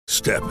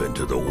Step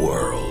into the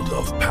world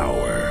of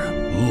power,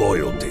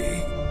 loyalty,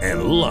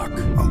 and luck.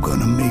 I'm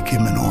gonna make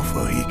him an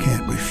offer he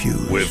can't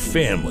refuse. With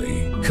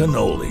family,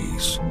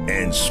 cannolis,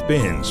 and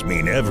spins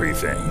mean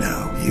everything.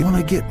 Now, you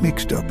wanna get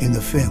mixed up in the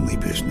family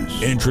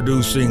business.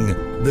 Introducing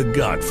The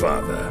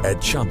Godfather at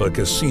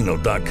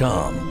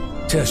ChumbaCasino.com.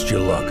 Test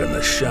your luck in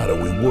the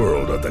shadowy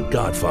world of The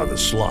Godfather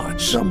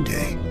slot.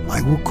 Someday,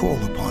 I will call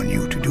upon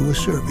you to do a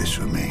service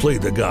for me. Play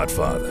The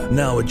Godfather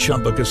now at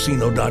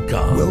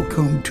ChumbaCasino.com.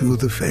 Welcome to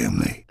the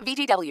family.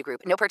 VGW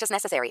Group. No purchase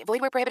necessary. Void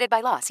where prohibited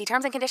by law. See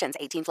terms and conditions.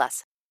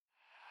 18+.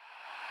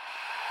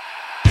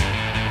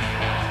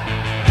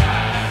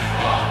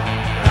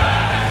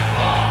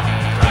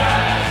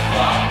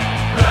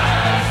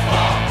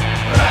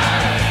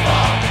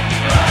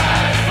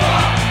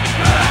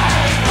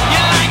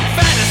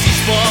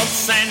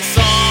 And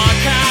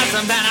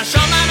sarcasm, then I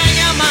show my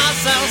making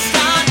myself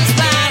start to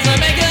spasm.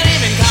 It could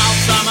even cause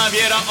some of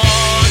you to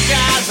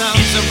orgasm.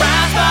 It's a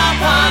Razzball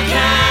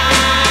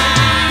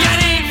podcast. You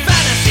need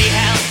fantasy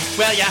help?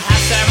 Well, you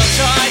have several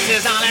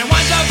choices. Only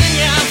one joke and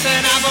yes,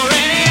 and Apple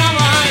Radio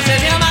voices.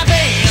 You might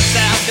be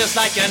yourself just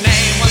like your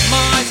name was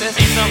Moises.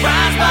 It's a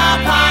Razzball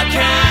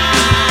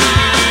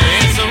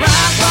podcast. It's a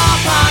Razzball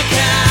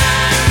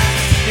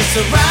podcast. It's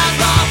a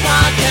Razzball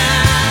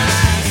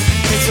podcast.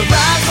 It's a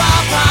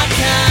Razzball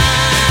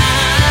podcast.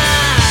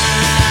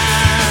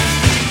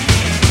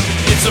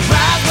 It's a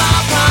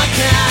Razzball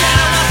podcast. Get a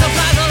Razzball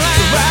podcast.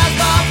 It's a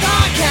Razzball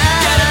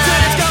podcast. Get it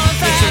till it's going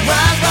fast. It's a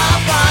Razzball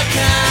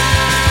podcast.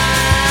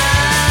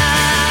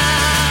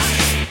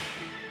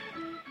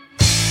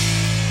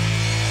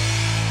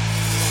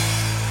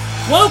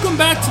 Welcome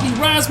back to the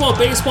Razzball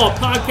Baseball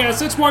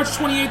Podcast. It's March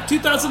 28th,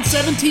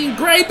 2017.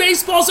 Gray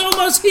Baseball's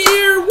almost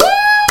here. Woo!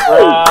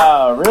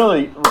 Wow,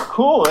 really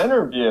cool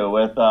interview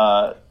with,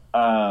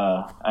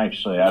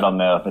 actually, I don't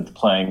know if it's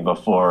playing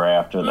before or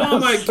after this. Oh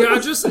my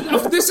god,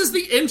 this is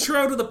the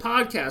intro to the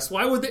podcast.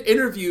 Why would the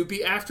interview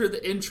be after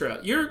the intro?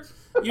 Your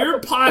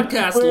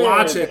podcast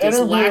logic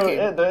is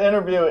lacking. The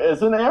interview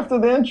isn't after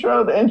the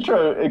intro. The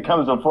intro, it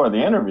comes before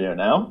the interview,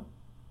 no?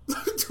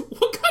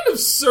 What kind of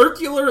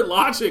circular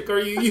logic are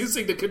you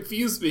using to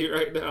confuse me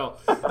right now?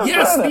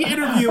 Yes, the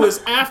interview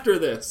is after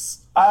this.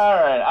 All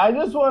right, I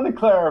just wanted to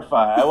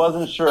clarify. I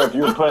wasn't sure if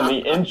you were putting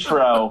the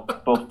intro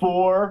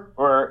before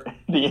or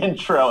the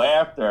intro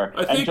after,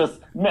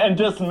 and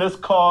just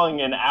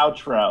miscalling an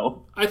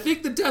outro. I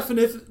think the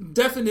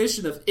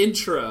definition of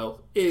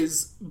intro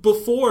is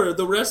before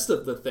the rest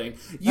of the thing.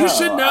 You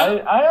should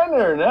know. I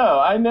don't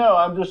know. I know.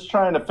 I'm just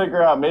trying to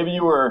figure out. Maybe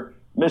you were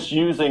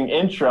misusing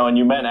intro and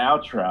you meant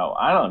outro.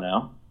 I don't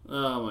know.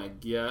 Oh my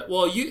god!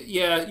 Well,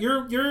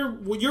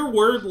 your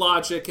word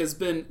logic has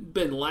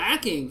been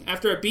lacking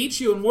after I beat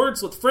you in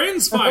Words with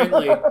Friends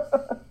finally.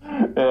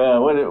 Yeah,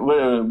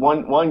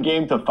 one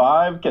game to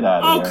 5? Get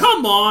out of here! Oh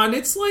come on!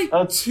 It's like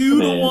that's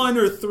 2-1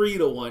 or 3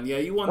 to 1. Yeah,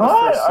 you won the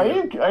first.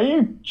 Are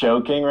you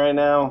joking right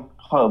now?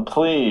 Oh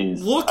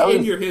please! Look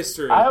in your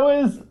history. I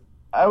was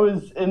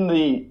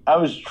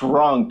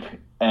drunk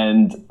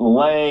and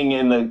laying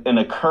in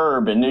a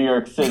curb in New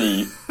York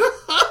City.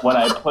 When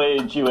I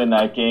played you in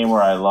that game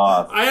where I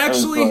lost. I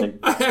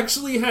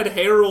actually had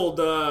Harold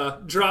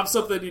drop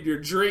something in your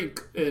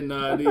drink in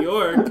New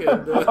York.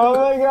 And, oh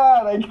my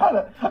god,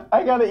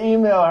 I gotta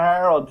email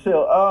Harold too.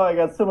 Oh, I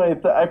got so many.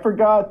 I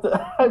forgot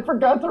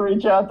to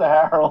reach out to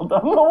Harold.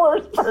 I'm the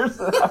worst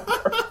person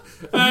ever.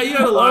 You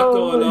had a lot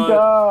going on. Oh my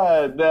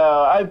god,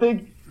 no, I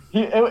think.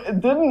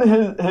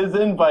 His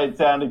invite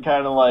sounded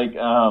kind of like,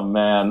 oh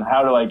man,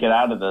 how do I get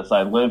out of this?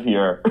 I live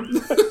here.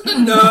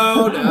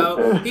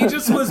 No. He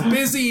just was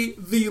busy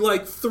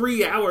the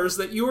 3 hours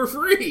that you were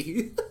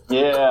free.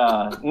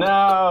 Yeah.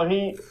 No,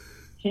 he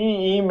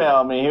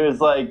emailed me. He was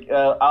like,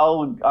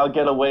 I'll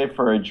get away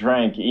for a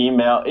drink.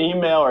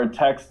 Email or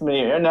text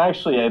me. And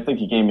actually, I think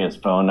he gave me his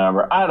phone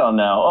number. I don't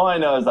know. All I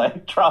know is I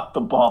dropped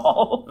the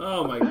ball.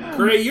 Oh my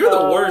Gray, you're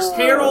the worst.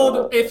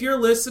 Harold, if you're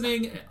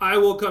listening, I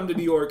will come to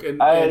New York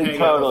and hang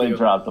totally out with you.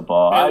 Dropped the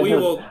ball.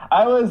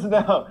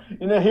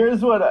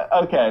 Here's what,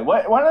 okay,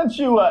 why don't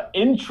you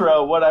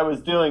intro what I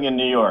was doing in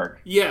New York?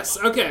 Yes,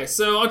 okay.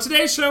 So on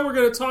today's show, we're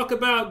going to talk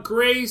about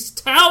Gray's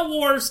Tout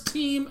Wars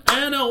team,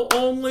 NL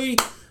only.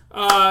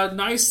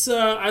 Nice.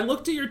 I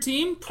looked at your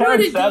team.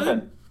 Pretty counted 7.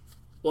 Good.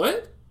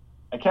 What?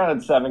 I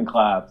counted 7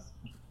 claps.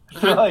 I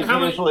feel like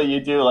usually you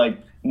do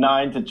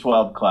 9 to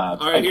 12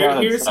 claps. All right,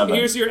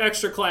 here's your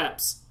extra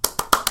claps.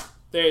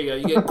 There you go.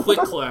 You get quick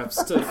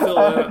claps to fill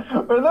it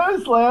up. Were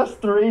those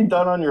last 3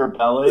 done on your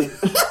belly?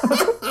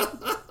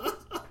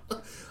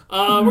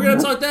 We're gonna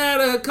talk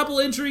that. A couple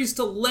injuries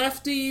to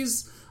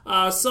lefties.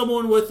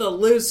 Someone with a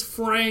Liz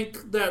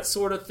Frank, that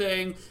sort of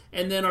thing.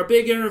 And then our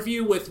big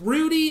interview with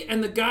Rudy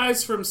and the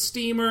guys from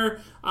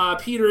Steamer,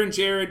 Peter and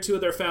Jared, 2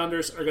 of their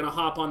founders, are going to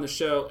hop on the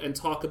show and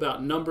talk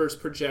about numbers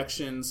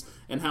projections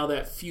and how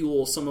that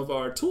fuels some of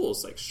our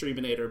tools like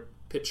Streaminator,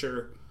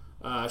 Pitcher,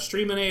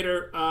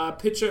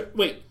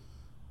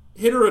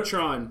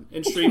 Hitteratron,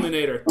 and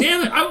Streaminator.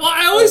 Damn it,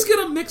 I always get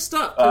them mixed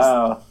up.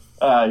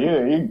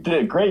 You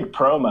did great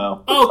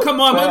promo. Oh, come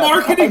on. My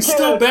marketing's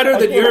still better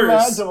than yours. I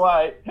can't imagine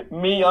why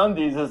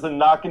MeUndies isn't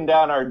knocking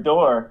down our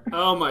door.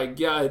 Oh, my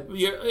God.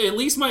 At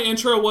least my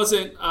intro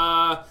wasn't,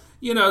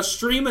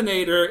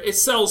 Streaminator. It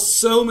sells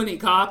so many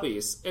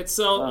copies. It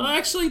sells...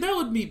 actually, that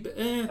would be...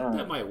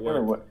 that might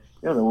work.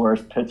 You're the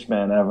worst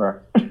pitchman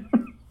ever.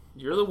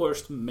 You're the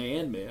worst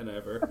man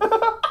ever.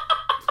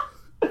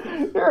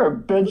 You're a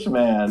bitch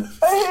man.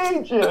 I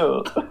hate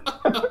you.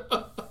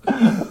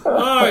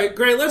 All right,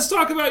 great. Let's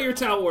talk about your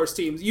Tout Wars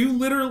teams. You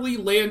literally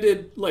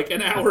landed like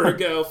an hour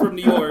ago from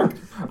New York.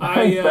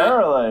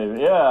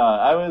 Barely. Yeah,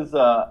 I was.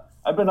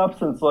 I've been up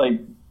since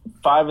like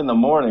 5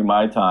 a.m.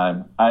 my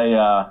time.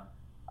 I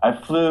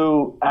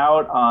flew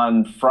out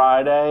on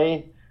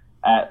Friday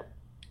at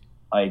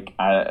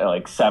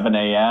like 7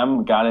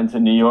 a.m. Got into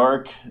New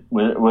York.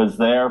 Was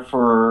there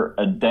for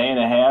a day and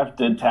a half.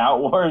 Did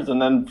Tout Wars,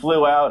 and then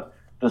flew out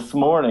this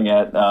morning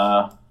at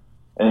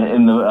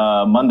in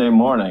the Monday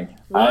morning.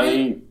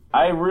 What?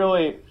 I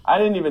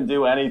didn't even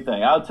do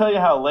anything. I'll tell you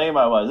how lame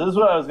I was. This is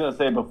what I was going to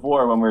say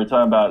before when we were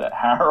talking about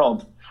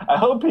Harold. I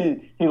hope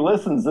he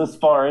listens this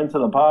far into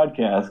the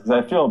podcast because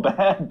I feel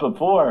bad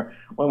before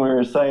when we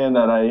were saying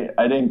that I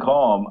didn't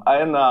call him.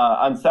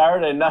 On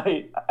Saturday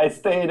night, I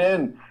stayed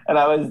in and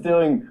I was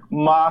doing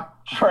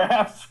mock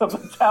drafts of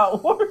the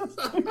Tout Wars.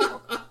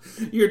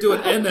 You're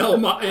doing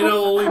NL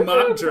only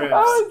mock drafts.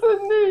 I was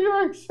in New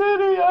York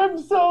City. I'm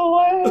so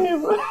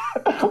lame.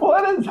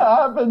 What has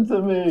happened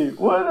to me?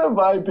 What have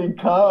I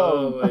become?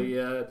 Oh my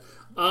God.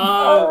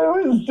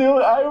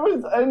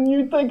 And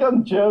you think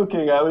I'm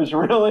joking. I was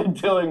really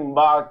doing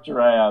mock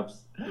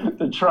drafts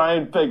to try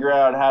and figure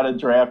out how to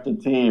draft a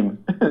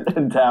team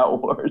in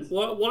Tout Wars.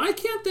 Why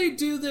can't they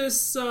do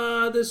this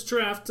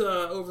draft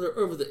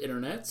over the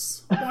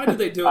internets? Why do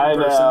they do it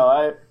in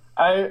person?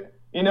 I know.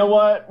 You know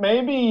what?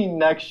 Maybe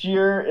next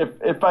year,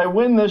 if I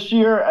win this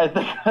year, I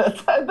think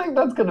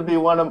that's going to be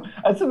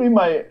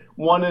my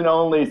one and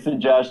only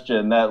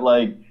suggestion, that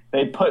like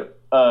they put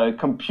a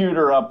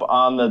computer up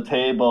on the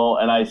table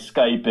and I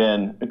Skype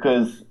in,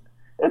 because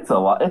it's a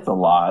lot. It's a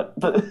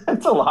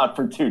lot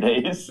for 2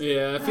 days.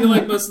 Yeah, I feel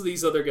like most of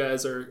these other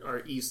guys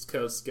are East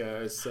Coast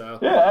guys. So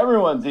yeah,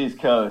 everyone's East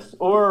Coast.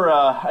 Or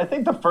I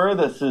think the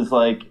furthest is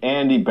like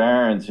Andy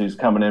Barons, who's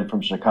coming in from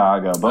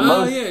Chicago.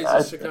 But he's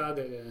a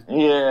Chicago guy.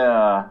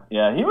 Yeah.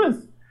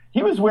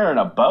 He was wearing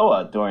a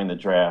boa during the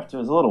draft. It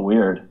was a little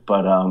weird,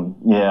 but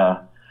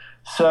yeah.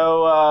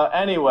 So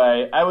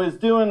anyway, I was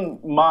doing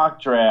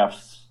mock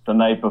drafts the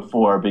night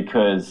before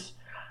because,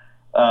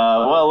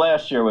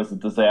 last year was a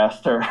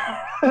disaster.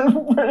 I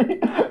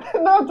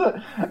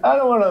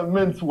don't want to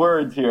mince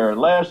words here.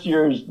 Last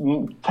year's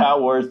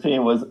Tout Wars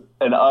team was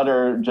an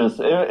utter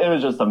it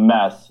was just a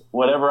mess.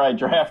 Whatever I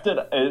drafted,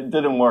 it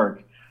didn't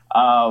work.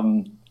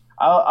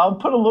 I'll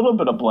put a little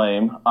bit of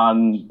blame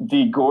on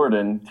D.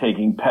 Gordon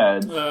taking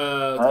Peds.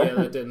 Yeah,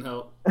 that didn't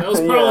help. That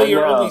was probably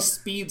your only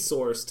speed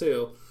source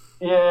too.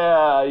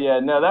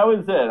 Yeah. No, that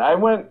was it.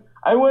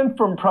 I went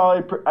from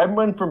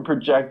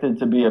projected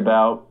to be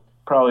about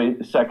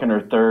probably second or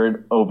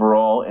third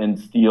overall in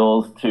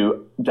steals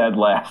to dead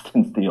last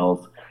in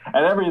steals,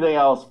 and everything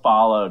else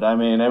followed. I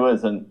mean, it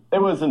wasn't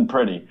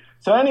pretty.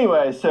 So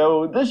anyway,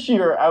 this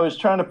year I was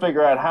trying to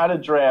figure out how to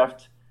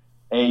draft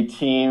a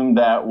team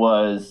that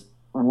was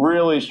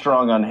really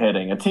strong on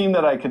hitting, a team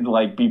that I could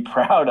like be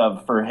proud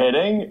of for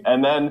hitting,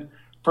 and then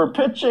for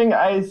pitching,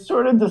 I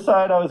sort of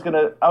decided I was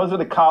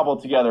gonna cobble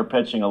together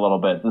pitching a little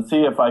bit to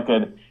see if I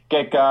could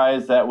get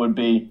guys that would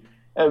be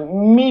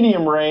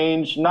medium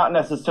range, not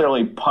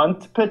necessarily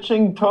punt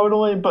pitching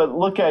totally, but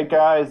look at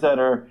guys that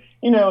are,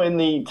 in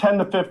the 10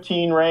 to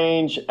 15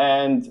 range,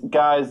 and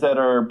guys that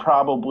are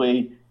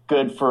probably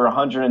good for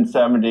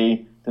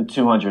 170 to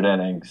 200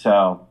 innings.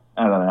 So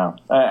I don't know.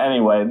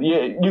 Anyway,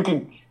 you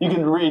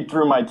can read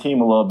through my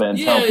team a little bit and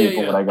tell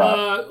people what I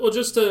got.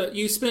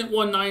 You spent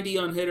 190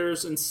 on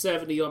hitters and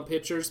 70 on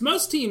pitchers.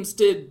 Most teams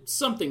did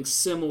something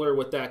similar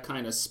with that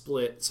kind of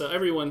split, so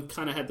everyone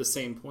kind of had the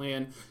same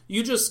plan.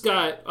 You just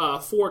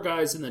got 4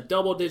 guys in the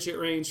double-digit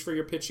range for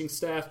your pitching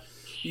staff.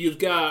 You've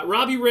got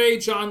Robbie Ray,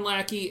 John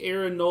Lackey,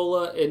 Aaron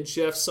Nola, and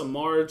Jeff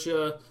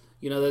Samardzija.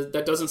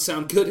 That doesn't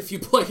sound good if you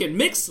play in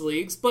mixed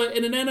leagues, but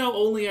in an NL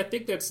only, I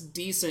think that's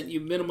decent. You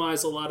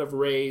minimize a lot of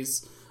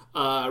Ray's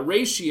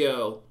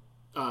ratio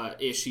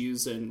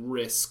issues and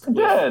risk.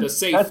 Good. That's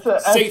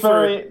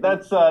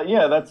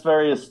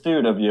very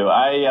astute of you.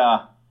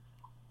 I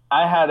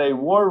had a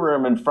war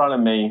room in front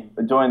of me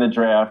during the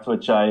draft,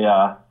 which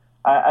I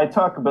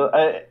talk about.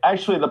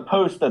 Actually, the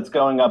post that's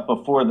going up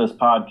before this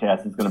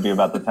podcast is going to be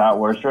about the Tout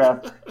Wars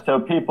draft. So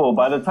people,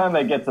 by the time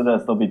they get to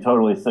this, they'll be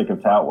totally sick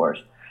of Tout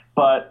Wars.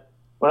 But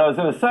what I was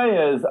going to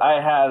say is I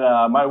had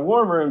my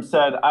war room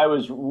said I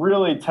was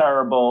really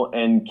terrible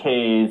in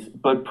Ks,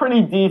 but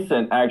pretty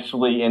decent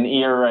actually in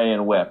ERA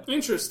and WHIP.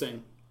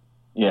 Interesting.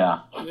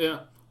 Yeah.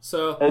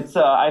 So it's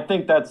I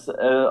think that's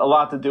a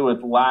lot to do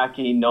with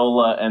Lackey,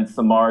 Nola, and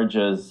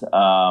Samardzija's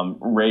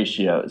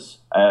ratios.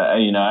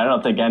 I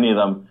don't think any of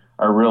them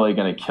are really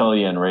going to kill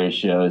you in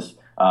ratios.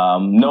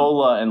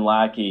 Nola and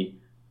Lackey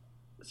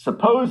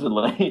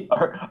supposedly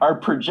are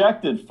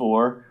projected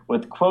for,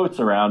 with quotes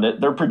around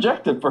it, they're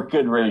projected for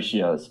good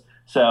ratios.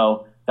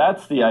 So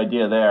that's the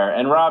idea there.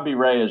 And Robbie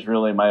Ray is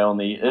really my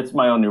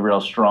only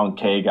real strong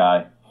K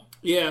guy.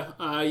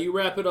 Yeah, you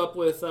wrap it up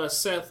with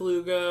Seth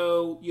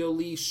Lugo,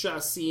 Yoeli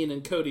Chassin,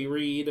 and Cody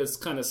Reed as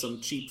kind of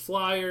some cheap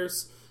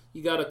flyers.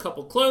 You got a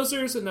couple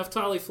closers, and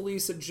Neftali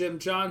Felice and Jim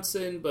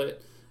Johnson,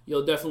 but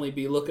you'll definitely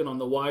be looking on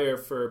the wire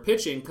for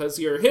pitching because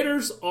your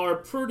hitters are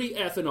pretty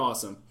effing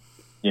awesome.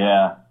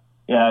 Yeah,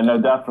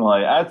 no,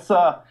 definitely. That's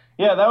that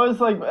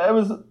was I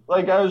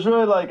was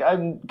really like,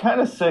 I'm kind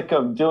of sick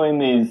of doing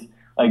these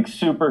like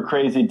super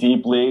crazy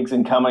deep leagues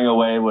and coming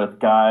away with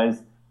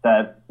guys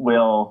that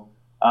will,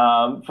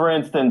 for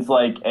instance,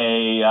 like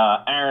a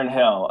Aaron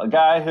Hill, a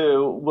guy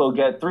who will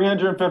get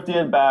 350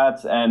 at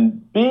bats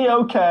and be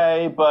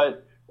okay,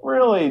 but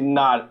really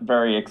not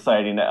very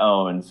exciting to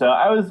own. So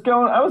I was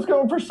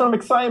going for some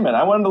excitement.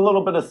 I wanted a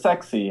little bit of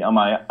sexy on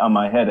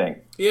my hitting.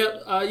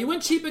 Yeah, you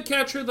went cheap at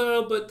catcher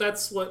though, but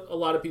that's what a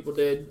lot of people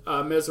did.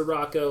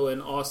 Mesoraco and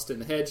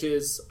Austin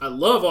Hedges. I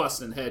love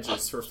Austin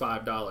Hedges for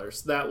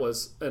 $5. That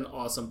was an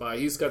awesome buy.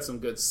 He's got some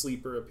good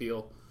sleeper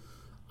appeal.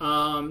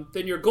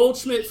 Then your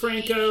Goldschmidt,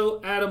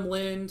 Franco, Adam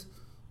Lind,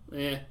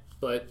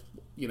 but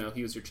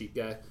he was your cheap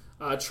guy.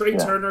 Trey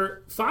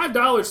Turner,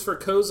 $5 for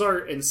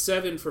Cozart and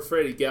 $7 for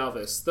Freddie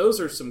Galvis. Those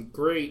are some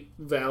great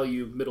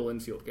value middle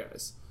infield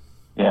guys.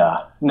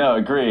 Yeah, no,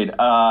 agreed.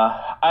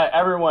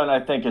 Everyone, I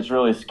think, is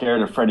really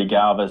scared of Freddie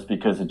Galvis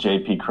because of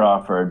J.P.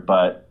 Crawford,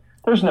 but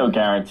there's no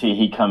guarantee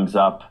he comes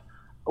up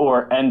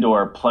or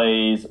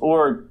plays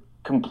or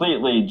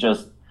completely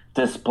just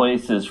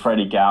displaces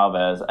Freddie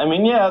Galvis.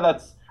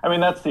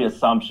 That's the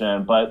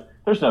assumption, but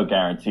there's no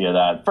guarantee of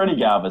that. Freddie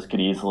Galvis could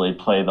easily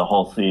play the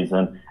whole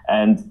season,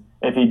 and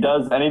if he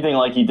does anything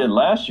like he did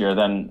last year,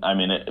 then,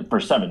 for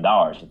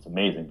 $7, it's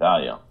amazing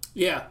value.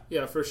 Yeah,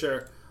 for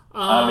sure.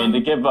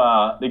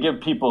 To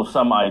give people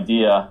some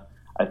idea,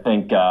 I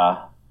think,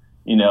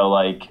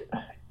 like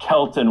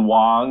Kelton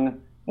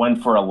Wong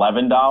went for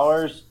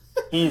 $11.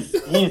 He's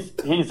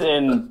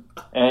in.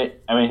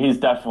 He's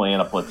definitely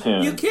in a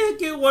platoon. You can't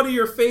get one of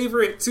your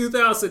favorite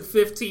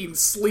 2015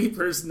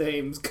 sleepers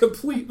names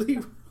completely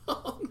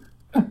wrong.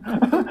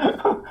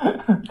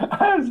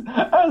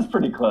 I was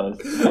pretty close.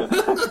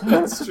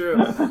 That's true.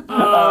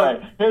 All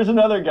right, here's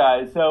another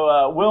guy.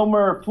 So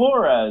Wilmer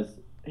Flores,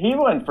 he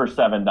went for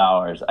 $7.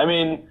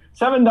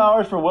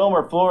 $7 for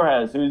Wilmer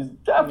Flores, who's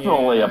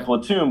definitely a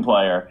platoon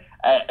player,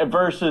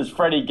 versus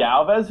Freddie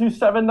Galvis, who's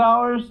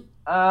 $7.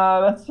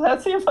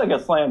 That seems like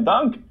a slam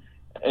dunk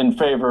in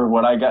favor of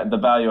what I got, the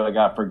value I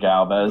got for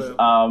Galvis.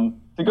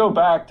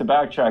 To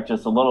backtrack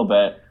just a little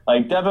bit,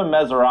 like Devin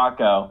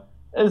Mesoraco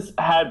has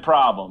had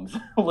problems,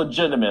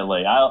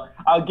 legitimately.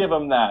 I'll give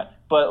him that.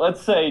 But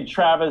let's say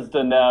Travis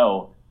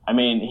Deneau,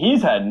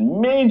 he's had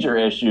major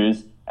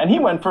issues, and he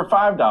went for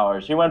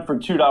 $5. He went for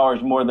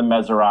 $2 more than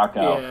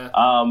Mesoraco.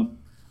 Yeah.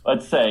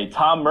 Let's say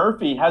Tom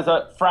Murphy has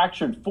a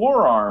fractured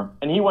forearm,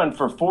 and he went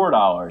for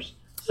 $4.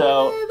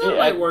 So, that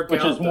might work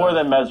which out, is more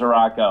than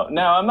Mesoraco.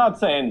 Now, I'm not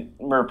saying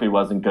Murphy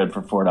wasn't good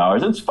for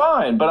 $4. It's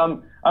fine,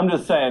 but I'm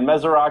just saying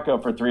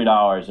Mesoraco for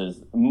 $3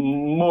 is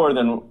more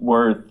than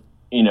worth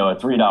a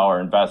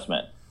 $3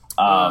 investment.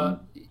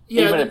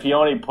 Even if he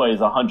only plays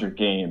 100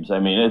 games,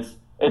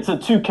 it's a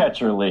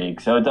 2-catcher league,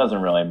 so it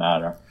doesn't really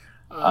matter.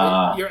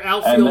 Your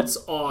outfield's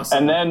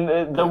awesome. And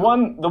then the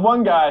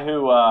one guy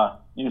who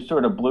you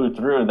sort of blew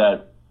through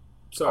that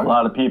a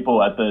lot of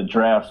people at the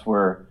drafts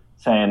were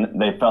saying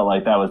they felt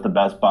like that was the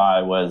best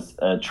buy was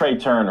Trey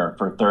Turner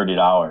for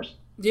 $30.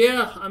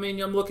 Yeah, I'm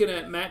looking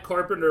at Matt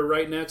Carpenter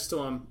right next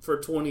to him for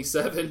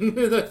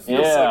 $27. That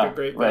feels like a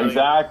great value.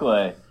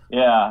 Exactly.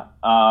 Yeah,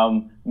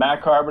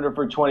 Matt Carpenter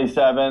for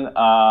 $27.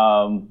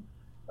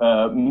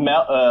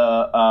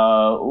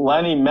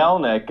 Lenny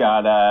Melnick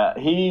got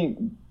he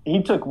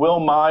took Will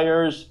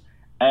Myers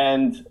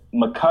and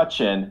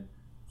McCutchen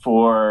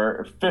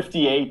for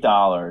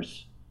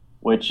 $58,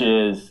 which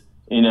is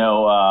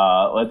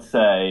let's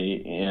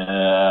say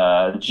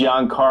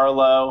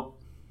Giancarlo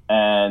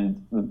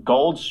and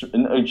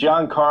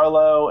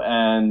Giancarlo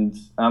and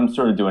I'm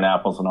sort of doing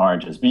apples and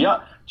oranges,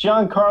 but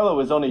Giancarlo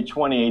was only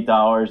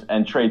 $28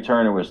 and Trey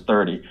Turner was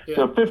 $30. Yeah.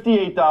 So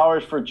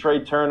 $58 for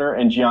Trey Turner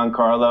and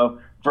Giancarlo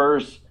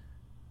versus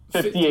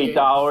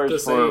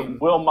 $58 for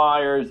Will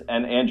Myers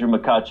and Andrew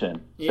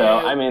McCutchen.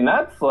 Yeah. So,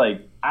 that's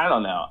like, I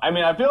don't know.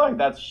 I feel like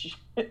that's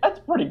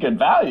pretty good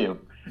value.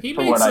 He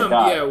made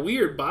some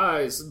weird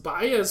buys.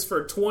 Baez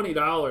for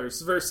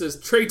 $20 versus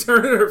Trey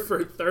Turner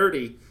for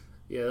 $30.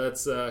 Yeah,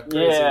 that's crazy.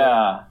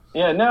 Yeah.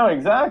 Yeah, no,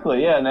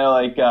 exactly. Yeah, no,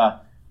 like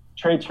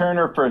Trey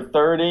Turner for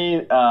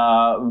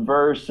 $30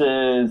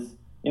 versus,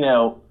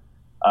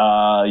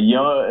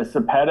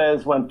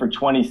 Cepedez went for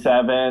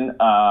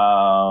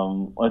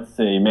 $27. Let's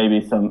see,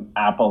 maybe some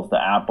apples to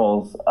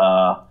apples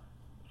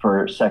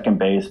for second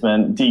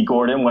baseman. D.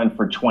 Gordon went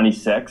for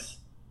 $26.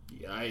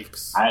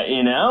 Yikes.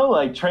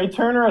 Like Trey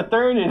Turner at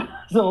 30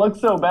 doesn't look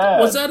so bad.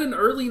 Was that an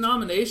early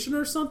nomination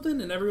or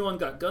something and everyone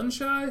got gun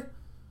shy?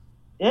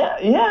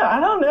 Yeah, I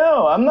don't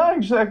know. I'm not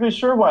exactly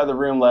sure why the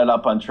room let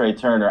up on Trey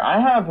Turner.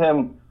 I had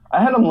him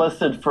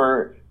listed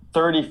for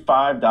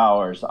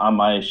 $35 on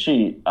my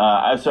sheet. So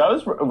I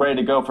was ready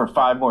to go for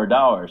 $5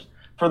 more.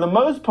 For the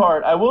most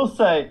part, I will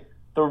say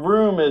the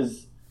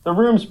room's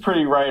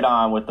pretty right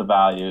on with the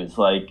values.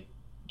 Like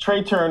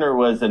Trey Turner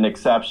was an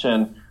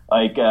exception.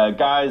 Like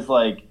guys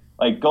like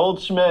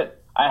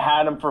Goldschmidt, I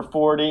had him for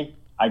 40.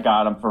 I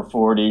got him for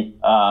 40.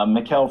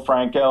 Maikel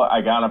Franco,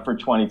 I got him for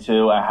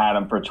 22. I had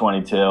him for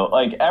 22.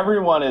 Like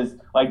everyone is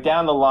like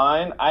down the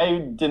line. I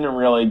didn't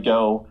really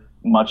go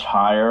much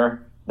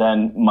higher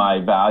than my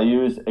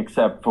values,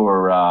 except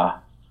for I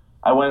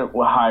went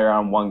higher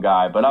on one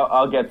guy. But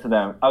I'll get to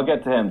them. I'll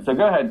get to him. So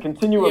go ahead,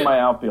 continue with my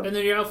outfield. And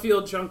then your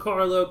outfield,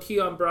 Giancarlo,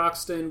 Keon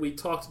Broxton. We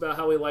talked about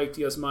how we liked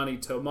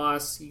Yasmani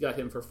Tomas. You got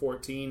him for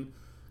 14.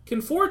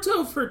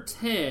 Conforto for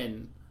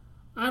 10.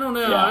 I don't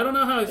know. Yeah. I don't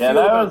know how I feel about that.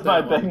 Yeah, that was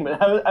my big.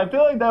 I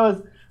feel like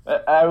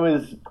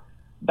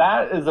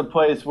that is a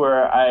place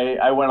where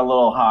I went a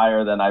little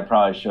higher than I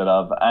probably should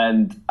have,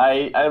 and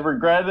I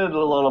regretted it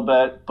a little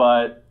bit,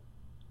 but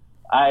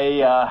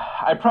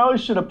I probably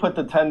should have put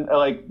the 10,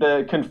 like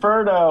the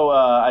Conforto.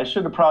 I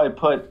should have probably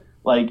put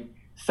like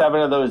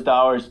 $7 of those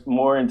dollars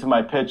more into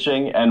my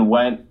pitching and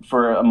went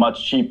for a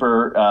much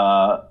cheaper,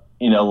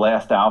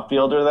 last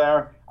outfielder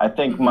there. I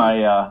think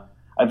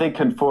I think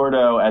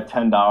Conforto at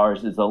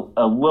 $10 is a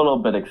little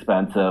bit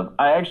expensive.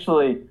 My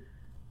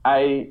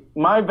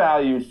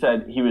value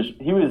said he was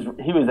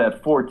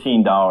at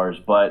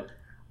 $14, but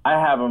I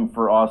have him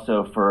for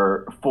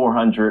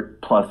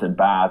 400 plus at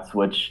bats,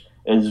 which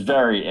is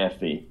very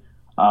iffy.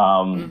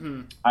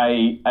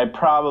 I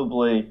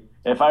probably,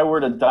 if I were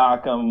to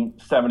dock him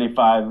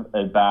 75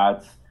 at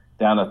bats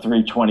down to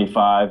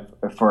 325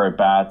 for at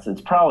bats,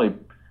 that's probably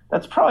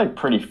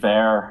pretty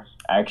fair,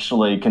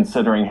 actually,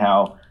 considering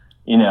how.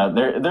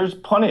 There's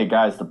plenty of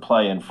guys to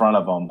play in front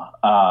of him.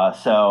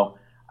 So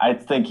I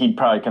think he'd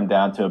probably come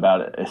down to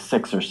about a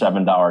 $6 or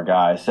 $7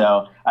 guy.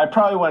 So I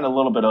probably went a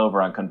little bit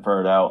over on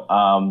Conforto.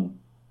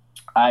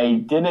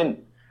 I didn't,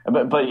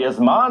 but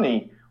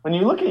Yasmani, when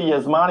you look at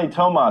Yasmani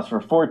Tomas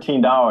for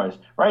 $14,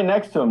 right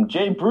next to him,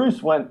 Jay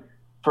Bruce went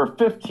for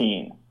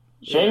 $15.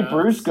 Jay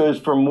Bruce goes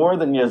for more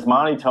than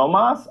Yasmani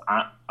Tomas?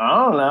 I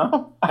don't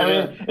know. I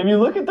mean, if you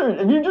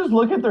just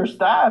look at their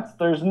stats,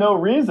 there's no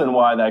reason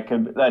why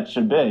that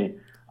should be.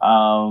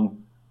 I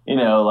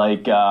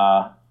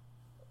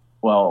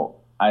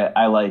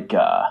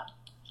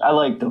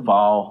like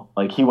Duvall.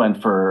 Like he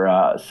went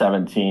for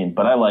 17,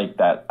 but I like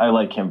that. I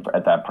like him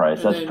at that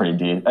price. That's a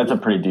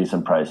pretty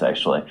decent price,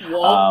 actually.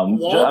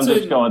 Walton, I'm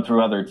just going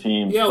through other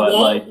teams. Yeah,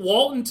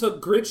 Walton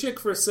took Grichuk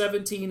for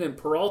 17 and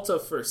Peralta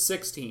for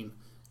 16.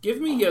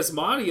 Give me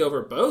Yasmani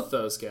over both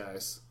those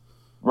guys.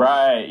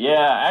 Right,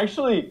 yeah.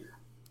 Actually,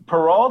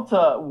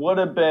 Peralta would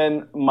have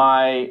been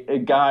my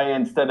guy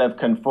instead of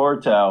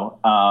Conforto.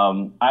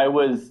 It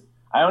was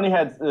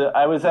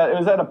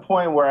at a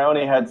point where I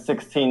only had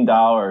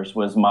 $16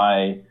 was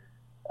my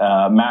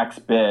max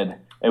bid.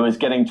 It was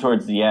getting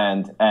towards the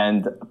end,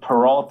 and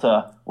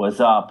Peralta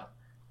was up,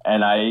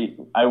 and I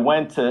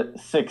went to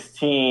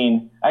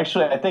 16.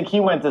 Actually, I think he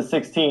went to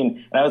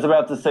 16, and I was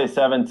about to say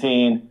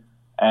 17.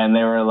 And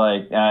they were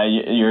like,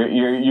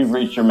 "You've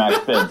reached your max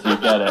bid, so you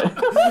get it."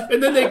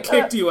 And then they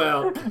kicked you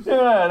out.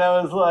 Yeah, and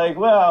I was like,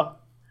 "Well,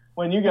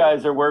 when you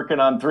guys are working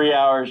on 3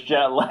 hours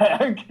jet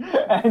lag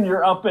and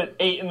you're up at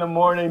 8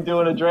 a.m.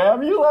 doing a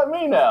draft, you let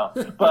me know."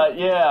 But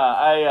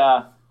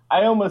yeah,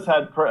 I almost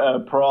had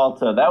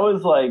Peralta. That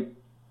was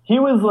he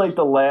was like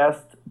the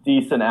last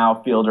decent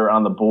outfielder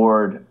on the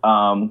board,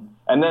 and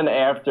then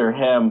after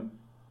him,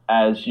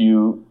 as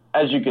you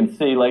can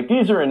see, like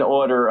these are in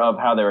order of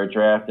how they were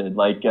drafted.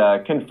 Like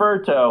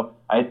Conforto,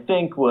 I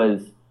think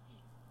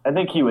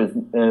he was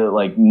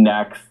like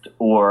next,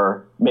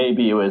 or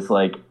maybe it was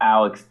like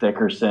Alex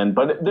Dickerson,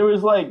 but there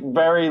was like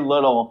very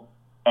little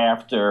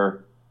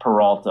after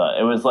Peralta.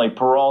 It was like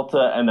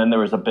Peralta, and then there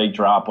was a big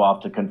drop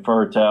off to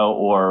Conforto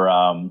or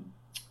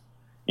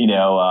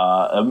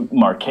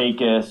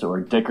Markakis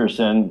or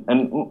Dickerson,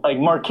 and like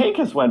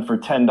Markakis went for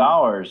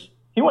 $10.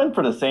 He went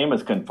for the same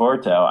as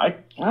Conforto. I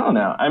don't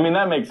know. I mean,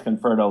 that makes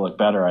Conforto look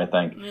better, I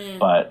think.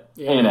 But,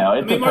 it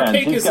depends.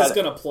 Markakis is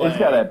going to play. He's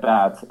got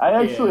at-bats. I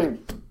actually,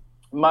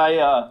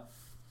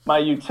 my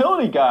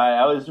utility guy,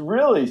 I was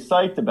really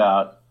psyched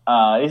about.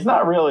 He's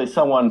not really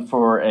someone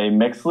for a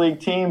mixed league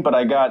team, but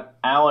I got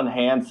Alan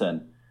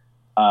Hansen.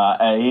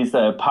 He's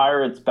the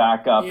Pirates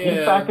backup.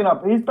 Yeah.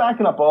 He's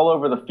backing up all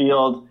over the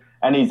field,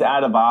 and he's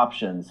out of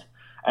options.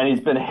 And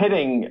he's been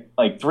hitting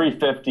like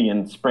 350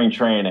 in spring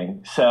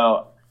training.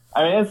 So,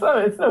 I mean, it's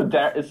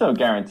no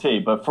guarantee,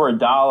 but for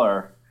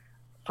 $1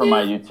 for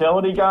my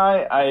utility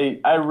guy,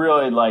 I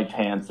really liked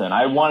Hansen.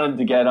 I wanted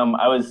to get him.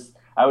 I was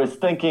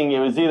thinking it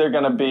was either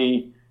going to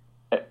be,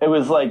 it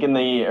was like in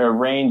the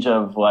range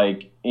of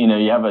like, you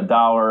have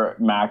 $1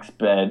 max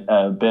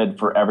bid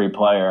for every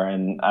player,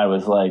 and I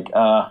was like,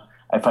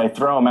 if I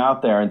throw him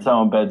out there and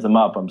someone bids him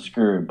up, I'm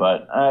screwed.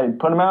 But I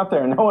put him out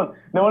there, and no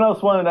one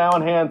else wanted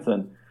Alan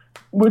Hansen.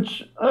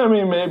 which, I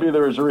mean, maybe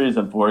there's a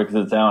reason for it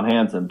because it's Alan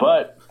Hansen.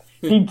 But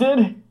he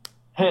did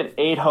hit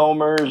 8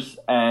 homers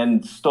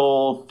and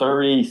stole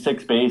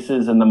 36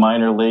 bases in the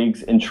minor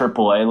leagues in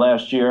AAA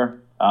last year.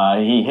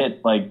 He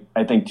hit,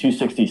 I think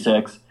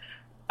 266.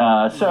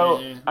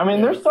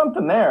 There's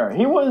something there.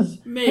 He was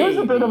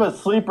a bit of a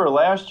sleeper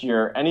last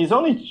year, and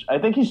I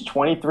think he's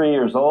 23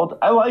 years old.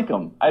 I like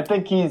him. I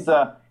think he's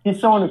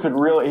someone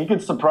who he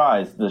could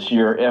surprise this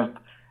year if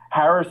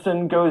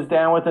Harrison goes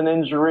down with an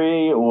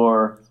injury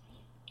or,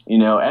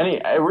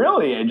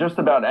 just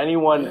about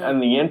anyone in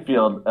the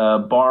infield,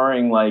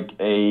 barring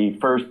a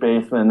first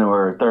baseman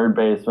or a third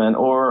baseman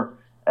or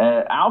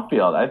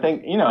outfield. I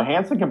think,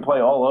 Hansen can play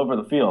all over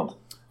the field.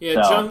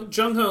 Yeah,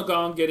 Jung Ho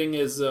Gong getting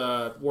his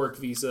work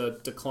visa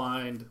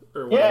declined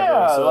or whatever.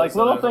 Yeah,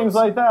 little things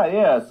like that.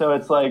 Yeah, so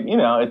it's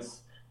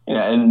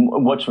and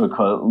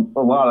whatchamacallit, a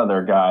lot of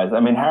their guys.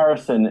 I mean,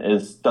 Harrison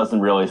doesn't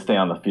really stay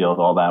on the field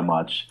all that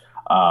much.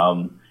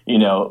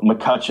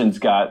 McCutcheon's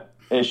got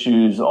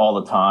issues all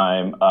the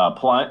time.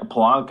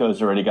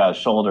 Polanco's already got a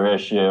shoulder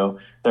issue.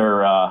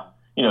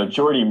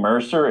 Jordy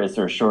Mercer is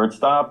their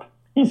shortstop.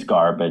 He's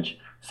garbage.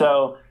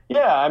 So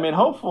yeah, I mean,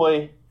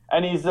 hopefully.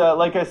 And he's,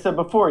 like I said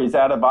before, he's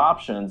out of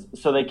options,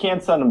 so they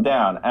can't send him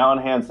down. Alan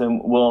Hansen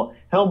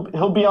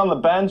he'll be on the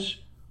bench,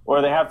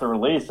 or they have to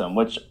release him,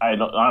 which I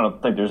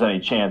don't think there's any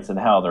chance in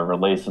hell they're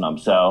releasing him.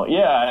 So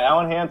yeah,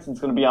 Alan Hansen's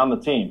going to be on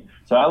the team,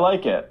 so I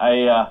like it.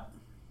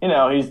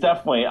 He's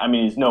definitely,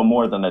 he's no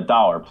more than a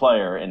dollar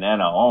player in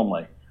NL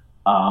only,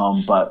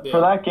 but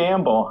for that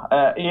gamble,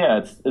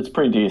 it's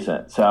pretty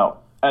decent. So,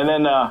 and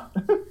then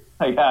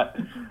I got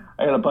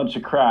a bunch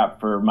of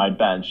crap for my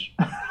bench.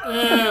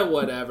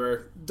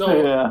 Whatever.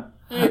 Don't.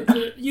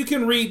 Yeah. You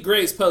can read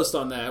Gray's post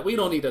on that. We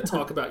don't need to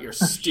talk about your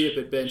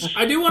stupid bench.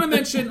 I do want to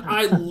mention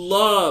I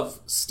love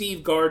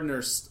Steve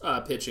Gardner's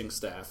pitching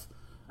staff.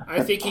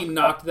 I think he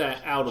knocked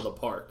that out of the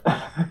park.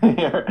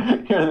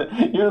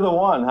 You're the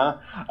one, huh?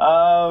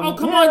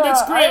 Come on,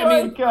 that's great.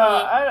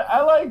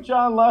 I like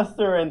John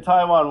Lester and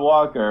Taijuan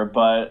Walker,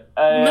 but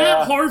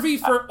Matt Harvey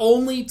for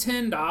only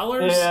 $10.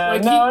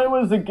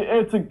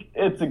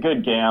 It's a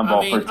good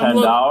gamble for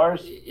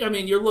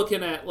 $10. You're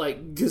looking at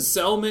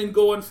Gesellman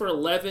going for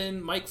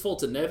 11, Mike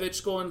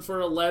Fultonevich going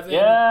for 11.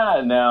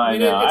 Yeah, no, I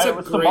know.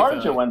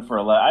 Samardzija went for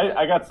 11.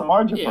 I got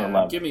Samardzija for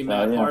 11. Give me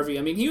Matt Harvey.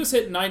 He was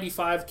hitting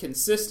 95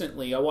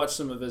 consistently. I watched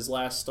some of his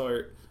last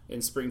start in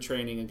spring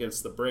training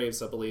against the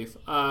Braves, I believe.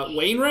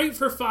 Wainwright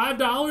for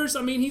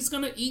 $5. He's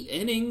going to eat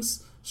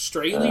innings.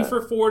 Straley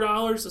for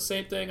 $4, the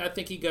same thing. I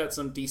think he got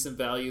some decent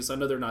values. I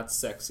know they're not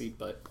sexy,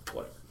 but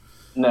whatever.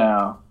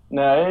 No,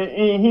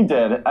 he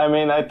did.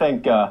 I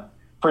think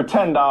for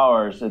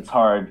 $10, it's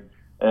hard.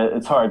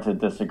 It's hard to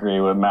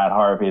disagree with Matt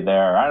Harvey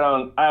there.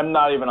 I'm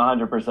not even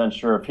 100%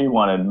 sure if he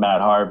wanted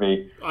Matt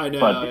Harvey. I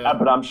know,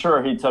 but I'm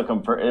sure he took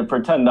him for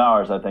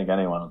 $10. I think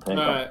anyone will take him.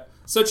 All right.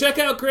 So check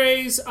out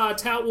Gray's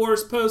Tout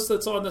Wars post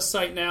that's on the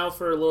site now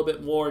for a little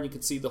bit more, and you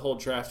can see the whole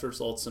draft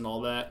results and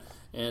all that.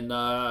 And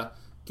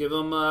give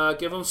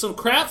him some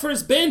crap for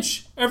his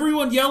bench.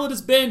 Everyone yell at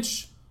his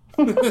bench.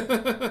 All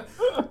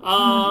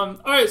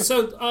right,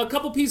 so a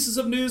couple pieces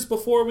of news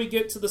before we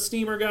get to the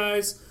Steamer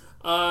guys.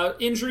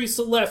 Injuries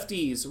to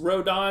lefties.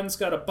 Rodon's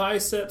got a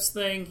biceps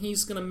thing.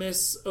 He's going to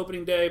miss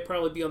opening day,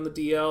 probably be on the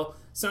DL.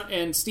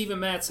 And Steven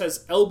Matz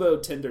has elbow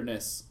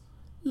tenderness.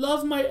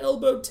 Love my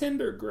elbow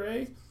tender,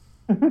 Gray.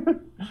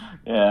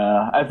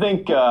 Yeah, I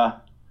think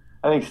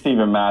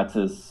Steven Matz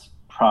is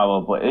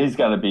he's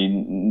got to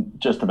be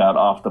just about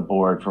off the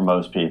board for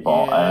most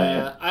people.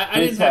 Yeah,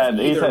 he's had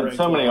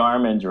so many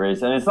arm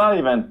injuries, and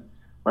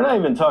we're not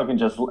even talking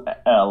just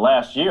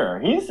last year.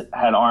 He's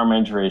had arm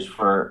injuries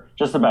for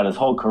just about his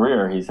whole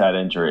career. He's had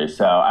injuries,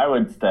 so I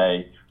would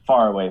stay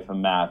far away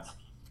from Matz.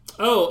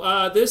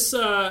 This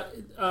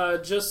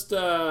just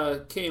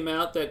came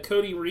out that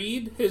Cody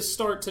Reed, his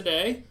start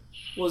today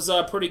was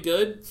pretty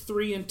good.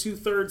 3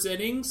 2/3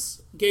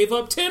 innings. Gave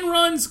up 10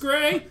 runs,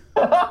 Gray.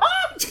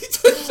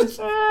 It's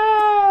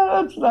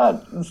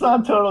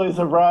not totally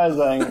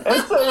surprising.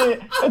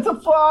 It's a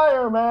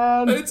flyer,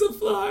 man. It's a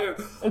flyer.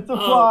 It's a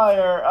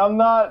flyer. I'm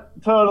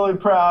not totally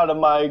proud of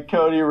my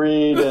Cody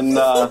Reed and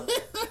I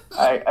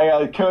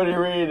got Cody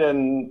Reed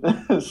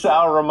and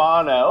Sal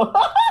Romano.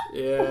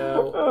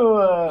 Yeah.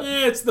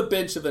 It's the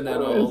bench of the net.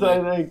 I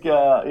think,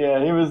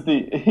 he was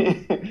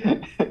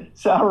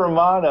Sal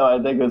Romano,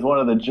 I think, was one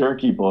of the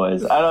jerky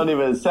boys.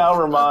 Sal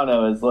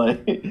Romano is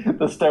like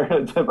the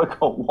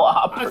stereotypical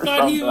wop. I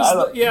thought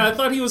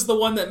he was the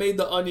one that made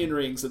the onion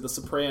rings at The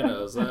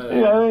Sopranos. I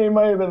think he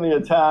might have been the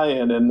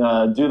Italian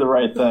and Do the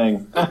Right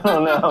Thing. I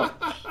don't know.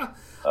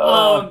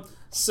 I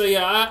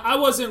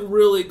wasn't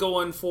really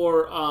going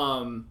for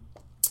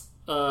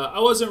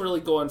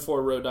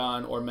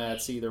Rodon or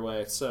Matz either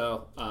way.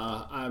 So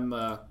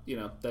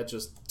that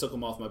just took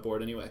him off my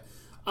board anyway.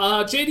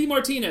 JD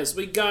Martinez,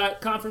 we got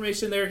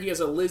confirmation there. He has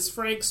a Liz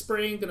Frank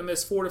sprain, going to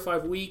miss 4 to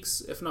 5 weeks,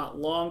 if not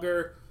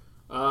longer.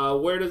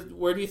 Where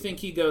do you think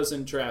he goes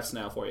in drafts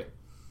now for you?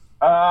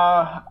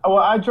 Well,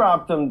 I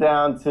dropped him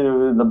down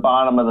to the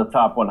bottom of the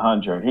top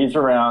 100. He's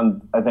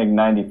around, I think,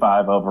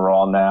 95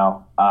 overall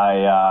now.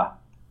 I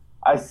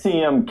see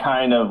him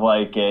kind of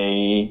like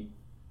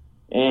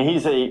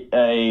he's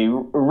a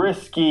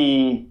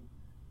risky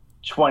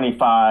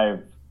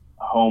 25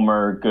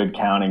 homer, good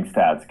counting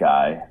stats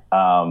guy.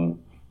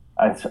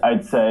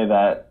 I'd say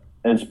that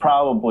it's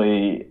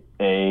probably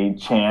a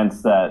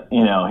chance that,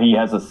 he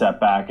has a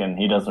setback and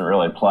he doesn't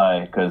really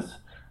play because,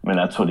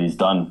 that's what he's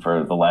done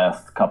for the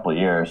last couple of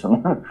years.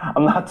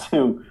 I'm not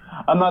too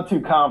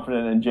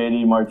confident in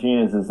JD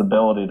Martinez's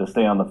ability to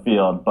stay on the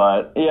field.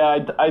 But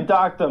yeah, I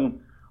docked him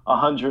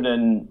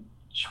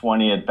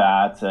 120 at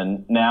bats,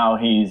 and now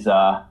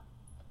I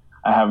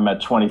have him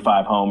at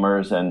 25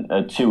 homers and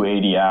a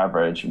 280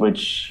 average,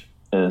 which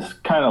is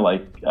kind of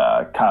like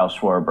Kyle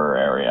Schwarber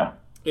area.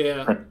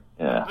 Yeah.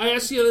 Yeah. I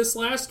asked you this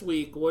last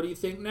week. What do you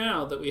think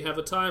now that we have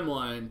a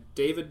timeline?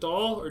 David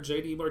Dahl or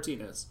JD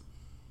Martinez?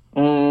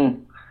 I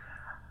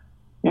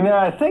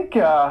think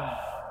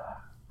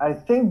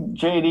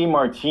JD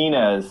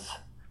Martinez,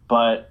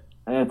 but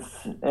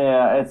it's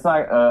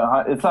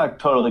not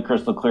totally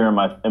crystal clear in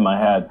my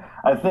head.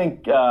 I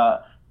think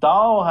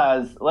Dahl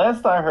has.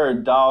 Last I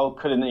heard, Dahl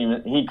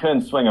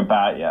couldn't swing a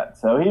bat yet,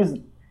 so he's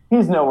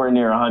nowhere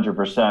near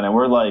 100%, and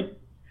we're like,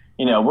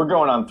 we're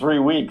going on 3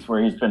 weeks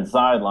where he's been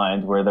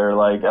sidelined, where they're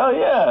like, oh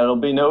yeah, it'll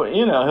be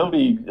he'll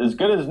be as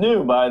good as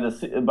new by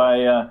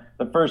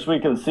the first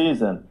week of the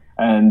season.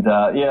 And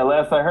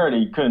last I heard,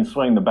 he couldn't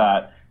swing the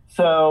bat.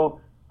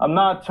 So I'm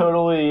not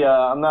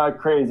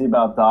crazy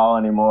about Dahl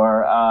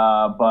anymore.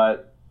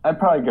 But I'd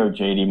probably go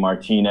JD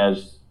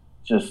Martinez.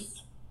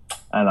 Just,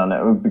 I don't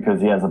know, because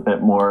he has a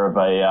bit more of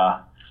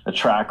a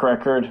track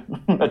record,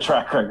 a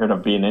track record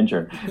of being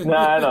injured. No,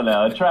 I don't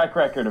know, a track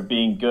record of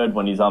being good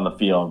when he's on the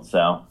field.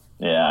 So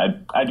yeah,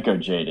 I'd go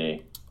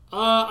JD.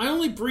 I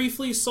only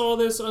briefly saw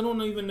this. I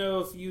don't even know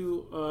if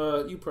you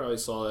probably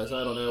saw this.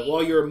 I don't know.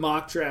 While you're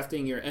mock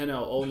drafting your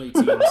NL only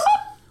teams.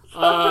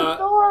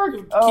 Dork.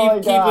 Keep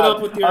it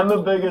up with your. I'm the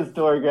biggest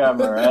dork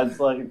ever.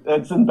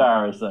 It's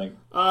embarrassing.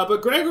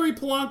 But Gregory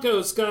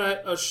Polanco's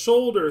got a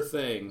shoulder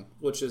thing,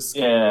 which is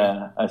scary.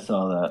 Yeah, I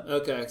saw that.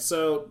 Okay,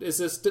 so is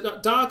this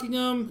docking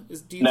him?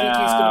 Do you think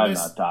he's going to miss?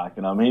 I'm not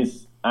docking him.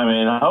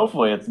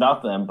 Hopefully it's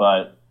nothing,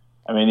 but.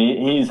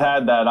 He's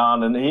had that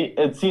on, and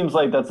it seems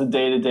like that's a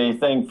day-to-day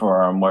thing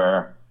for him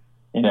where,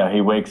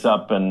 he wakes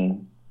up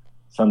and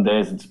some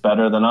days it's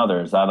better than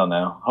others. I don't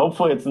know.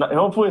 Hopefully it's not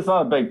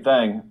a big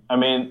thing.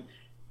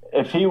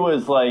 If he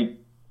was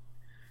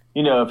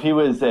if he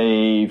was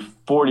a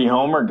 40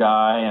 homer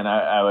guy and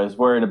I was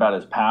worried about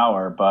his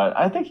power, but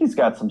I think he's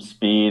got some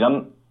speed.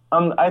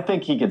 I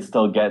think he could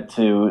still get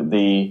to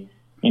the,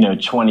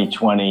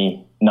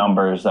 2020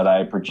 numbers that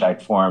I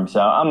project for him, so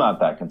I'm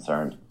not that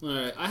concerned. All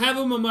right, I have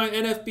him on my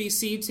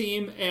NFBC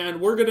team, and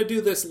we're going to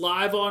do this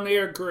live on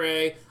air,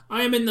 Gray.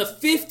 I am in the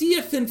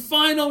 50th and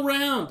final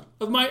round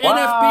of my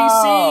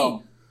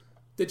NFBC.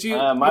 Did you?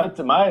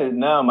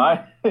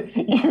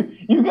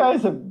 You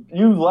guys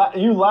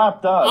you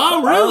lapped us.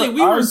 Oh, really?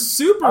 We were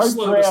super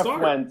slow to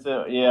start.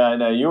 I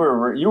know you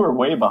were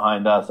way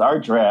behind us. Our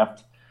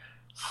draft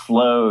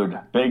slowed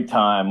big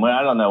time.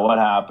 I don't know what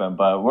happened,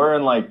 but we're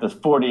in like this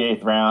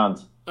 48th round.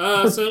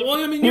 You're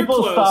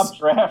people close. stop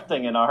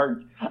drafting in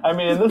our. And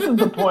this is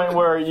the point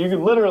where you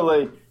can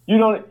literally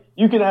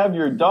you can have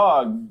your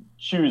dog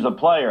choose a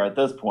player at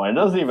this point.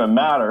 It doesn't even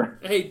matter.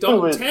 Hey,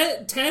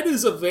 Ted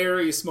is a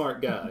very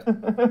smart guy.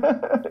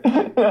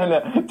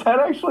 Ted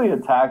actually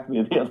attacked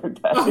me the other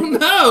day. Oh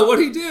no!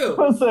 What'd he do?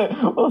 We'll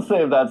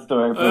save that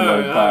story for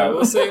another time.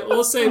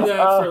 We'll save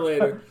that for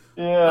later.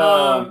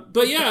 Yeah.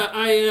 But yeah,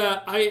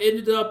 I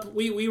ended up,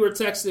 we were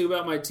texting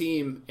about my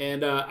team,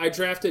 and I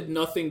drafted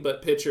nothing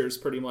but pitchers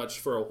pretty much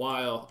for a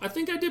while. I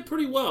think I did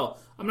pretty well.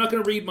 I'm not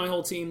going to read my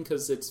whole team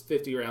because it's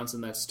 50 rounds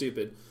and that's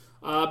stupid.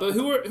 But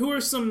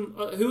who's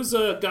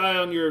a guy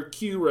on your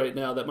queue right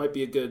now that might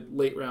be a good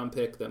late round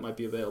pick that might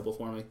be available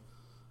for me?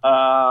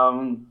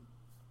 Oh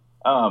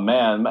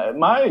man,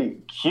 my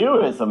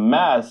queue is a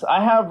mess.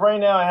 I have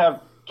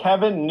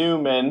Kevin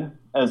Newman.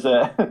 As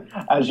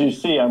you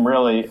see, I'm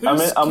really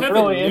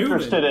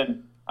interested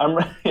in.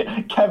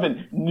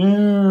 Kevin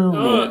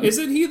Newman.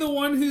 Isn't he the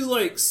one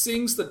who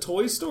sings the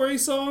Toy Story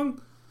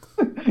song?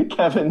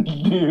 Kevin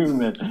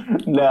Newman.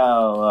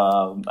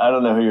 No, I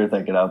don't know who you're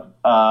thinking of.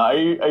 Are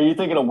you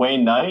thinking of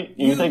Wayne Knight?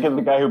 Are you thinking of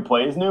the guy who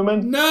plays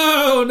Newman?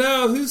 No.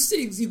 Who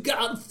sings "You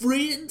Got a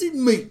Friend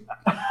in Me"?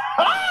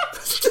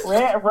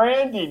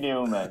 Randy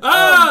Newman.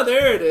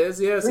 There it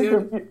is. Yes,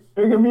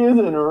 You're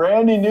confusing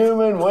Randy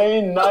Newman,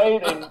 Wayne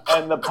Knight,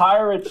 and the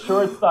Pirates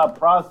shortstop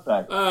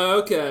prospect. Oh,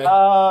 okay.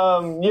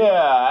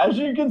 Yeah. As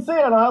you can see,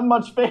 I don't have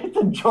much faith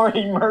in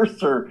Jordy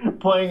Mercer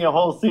playing a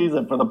whole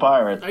season for the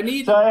Pirates.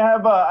 So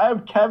I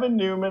have Kevin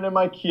Newman in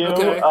my queue.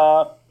 Okay.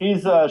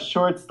 He's a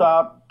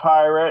shortstop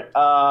Pirate.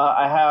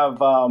 I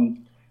have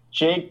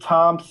Jake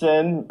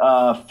Thompson,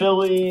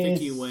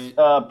 Phillies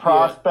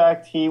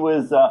prospect. Yeah. He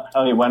was.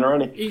 He went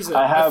already.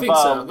 I have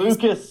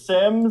Lucas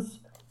Sims.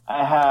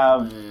 I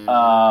have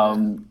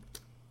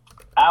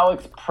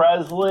Alex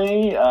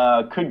Presley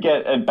could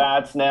get at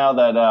bats now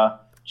that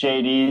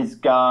JD's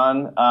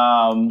gone.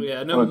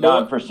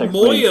 Gone for 6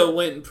 Moya weeks.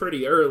 went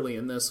pretty early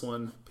in this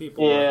one. I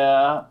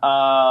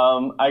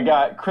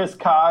got Chris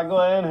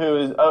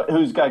Coughlin,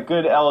 who's got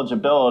good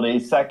eligibility,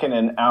 second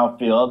in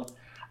outfield.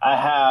 I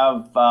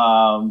have.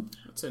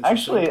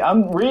 Actually,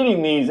 I'm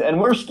reading these, and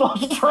we're still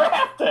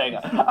drafting.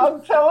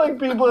 I'm telling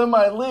people in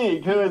my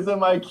league who is in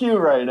my queue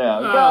right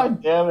now.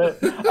 God damn it!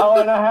 Oh,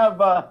 and I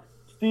have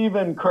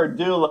Steven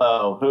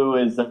Cordulo, who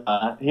is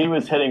he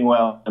was hitting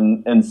well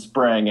in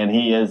spring, and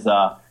he is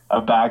a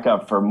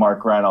backup for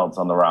Mark Reynolds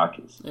on the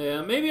Rockies.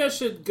 Yeah, maybe I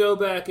should go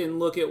back and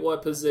look at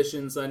what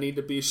positions I need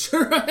to be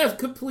sure I have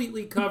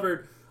completely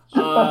covered.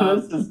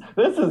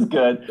 This is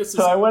good.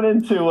 I went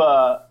into.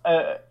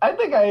 I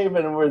think I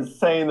even was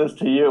saying this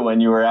to you when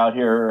you were out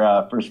here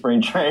for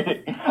spring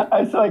training.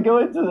 I go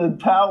into the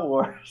Tout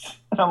Wars,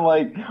 and I'm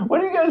like,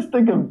 "What do you guys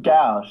think of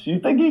Gauss?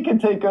 You think he can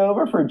take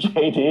over for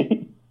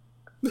JD?"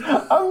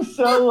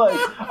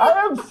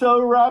 I am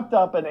so wrapped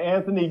up in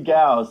Anthony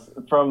Gauss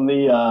from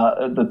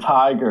the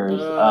Tigers,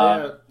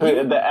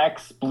 the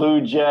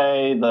ex-Blue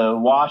Jay, the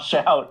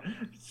washout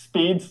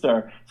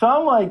speedster. So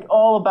I'm like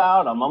all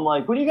about him. I'm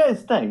like, what do you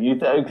guys think?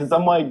 Because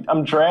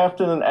I'm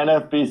drafting an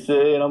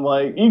NFBC, and I'm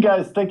like, you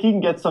guys think he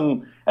can get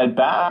some at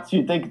bats?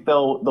 You think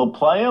they'll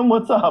play him?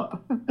 What's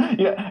up?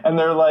 Yeah, and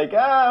they're like,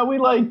 we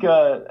like.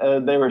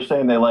 They were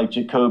saying they like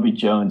Jacoby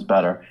Jones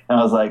better, and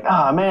I was like,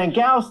 man,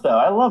 Gauss though,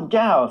 I love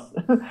Gauss.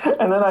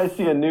 And then I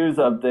see a news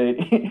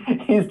update.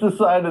 He's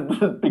decided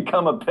to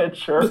become a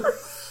pitcher.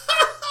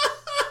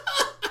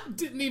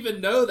 Didn't even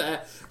know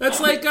that. That's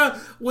like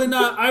when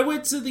I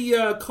went to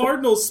the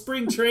Cardinals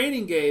spring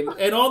training game,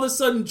 and all of a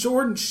sudden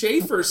Jordan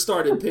Schaefer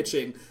started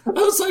pitching. I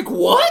was like,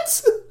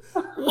 what?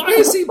 Why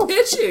is he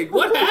pitching?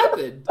 What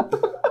happened?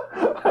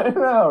 I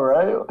know,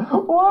 right?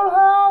 What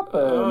happened?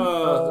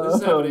 Oh, this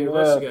is happening to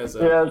most of you guys.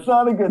 Yeah, it's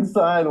not a good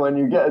sign when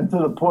you get to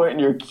the point in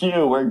your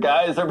queue where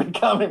guys are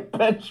becoming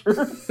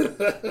pitchers.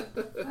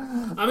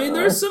 I mean,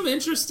 there's some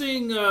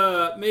interesting,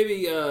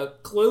 maybe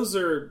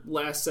closer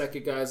last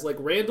second guys like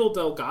Randall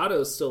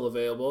Delgado's still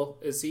available.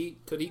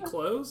 Could he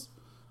close?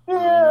 Yeah,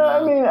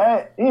 I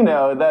mean,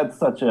 that's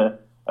such a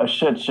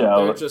shit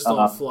show. They're just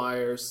all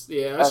flyers.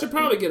 Yeah, I should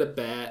probably get a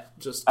bat.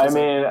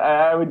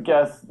 I would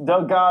guess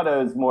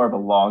Delgado is more of a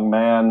long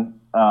man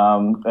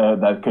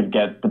that could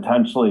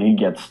he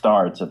gets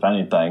starts, if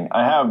anything.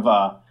 I have,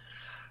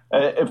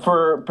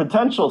 for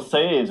potential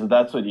saves, if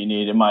that's what you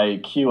need, in my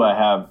queue I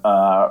have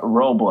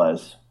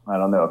Robles. I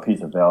don't know if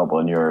he's available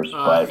in yours.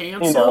 But,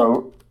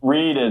 Hansel?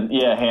 Reed is,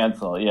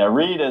 Hansel. Yeah,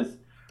 Reed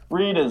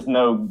is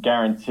no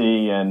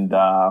guarantee, and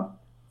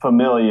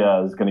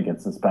Familia is going to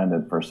get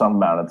suspended for some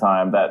amount of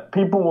time that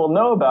people will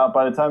know about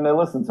by the time they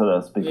listen to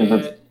this, because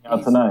it's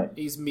out tonight.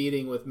 He's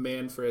meeting with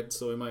Manfred,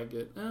 so we might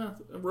get...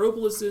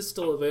 Robles is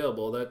still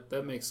available.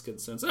 That makes good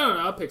sense. I don't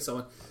know. I'll pick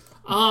someone.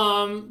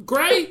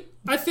 Great.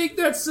 I think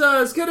that's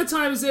as good a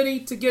time as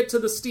any to get to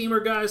the Steamer,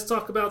 guys.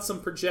 Talk about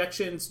some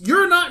projections.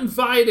 You're not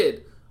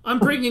invited. I'm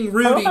bringing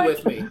Rudy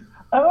with me.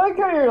 I like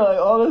how you're like,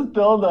 all this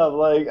build-up,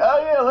 like,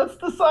 oh yeah, let's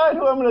decide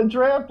who I'm going to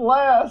draft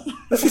last.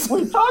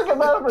 We talk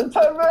about it for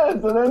 10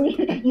 minutes, and then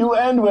you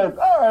end with,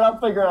 all right, I'll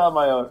figure it out on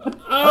my own.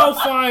 Oh,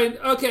 fine.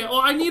 Okay,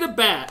 well, I need a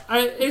bat.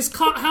 Is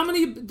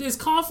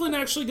Coughlin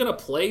actually going to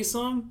play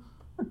some?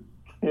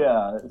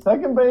 Yeah,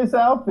 second base,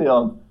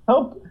 outfield.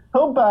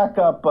 He'll back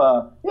up,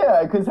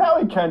 because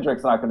Howie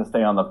Kendrick's not going to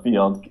stay on the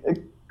field.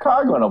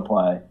 Coughlin will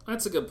play.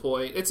 That's a good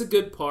point. It's a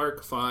good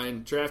park.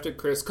 Fine. Drafted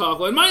Chris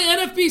Coughlin. My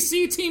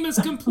NFBC team is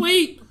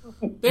complete.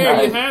 There,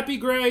 nice. You happy,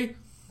 Gray?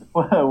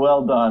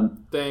 Well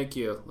done. Thank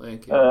you. All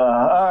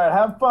right,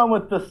 have fun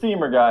with the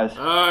Steamer, guys.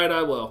 All right,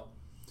 I will.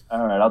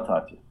 All right, I'll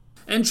talk to you.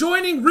 And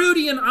joining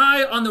Rudy and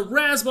I on the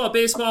Razzball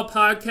Baseball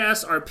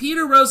Podcast are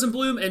Peter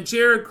Rosenblum and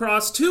Jared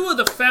Cross, two of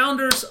the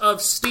founders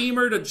of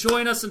Steamer, to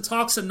join us and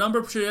talk some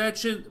number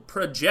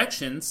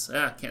projections.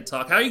 Can't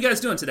talk. How are you guys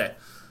doing today?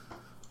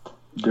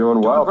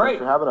 Doing well. Great.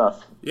 Thanks for having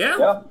us.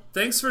 Yeah.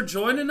 Thanks for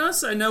joining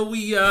us. I know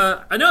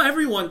I know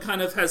everyone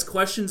kind of has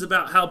questions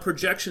about how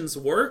projections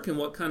work and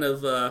what kind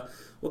of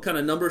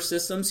number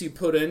systems you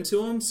put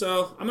into them.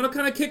 So I'm going to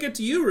kind of kick it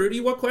to you, Rudy.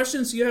 What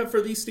questions do you have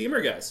for these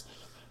Steamer guys?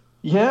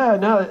 Yeah,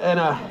 no,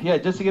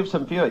 and just to give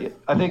some feel,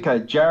 I think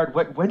Jared,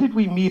 when did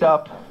we meet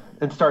up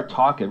and start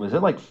talking? Was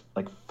it like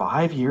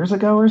 5 years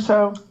ago or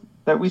so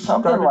that we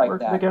started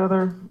working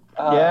together?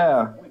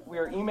 We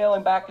were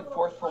emailing back and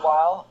forth for a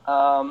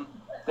while.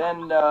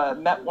 Then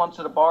met once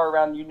at a bar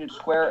around Union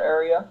Square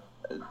area.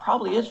 It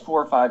probably is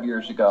 4 or 5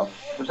 years ago.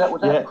 Was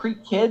that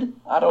Creek Kid?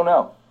 I don't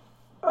know.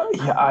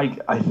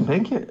 I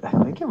think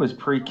it was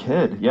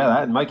pre-kid.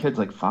 Yeah, my kid's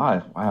like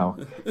 5. Wow.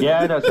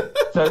 Yeah, no.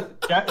 So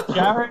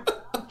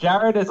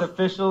Jared is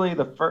officially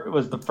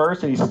was the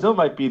first, and he still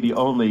might be the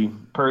only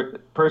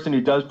person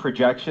who does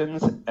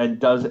projections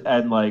and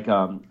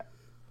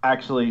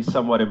actually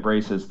somewhat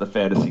embraces the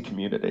fantasy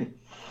community.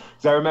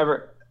 So I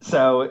remember.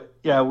 So,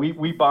 yeah,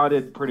 we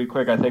bonded pretty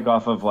quick, I think,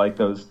 off of, like,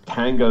 those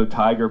Tango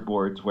Tiger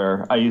boards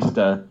where I used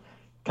to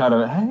kind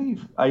of, hey,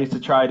 I used to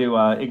try to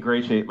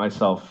ingratiate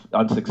myself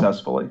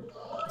unsuccessfully.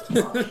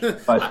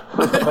 but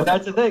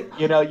that's the thing,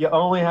 you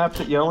only have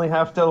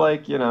to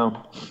like,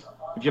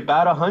 if you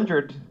bat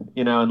 100,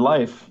 in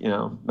life,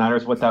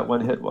 matters what that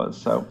one hit was.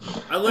 So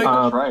I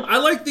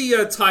like the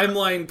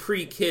timeline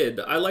pre-kid.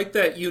 I like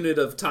that unit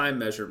of time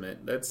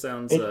measurement. That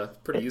sounds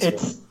pretty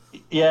useful.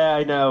 Yeah,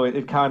 I know.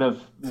 It kind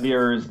of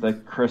mirrors the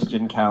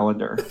Christian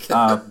calendar. It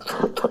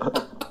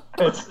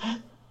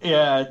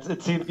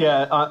seems,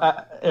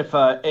 if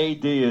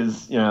AD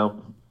is,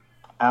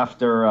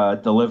 after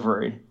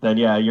delivery, then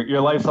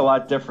your life's a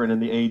lot different in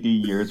the AD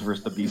years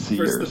versus the BC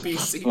years. Versus the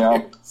BC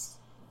years.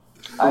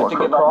 I have to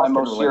give up my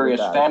most serious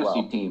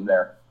fantasy team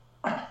there.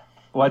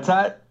 What's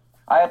that?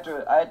 I had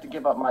to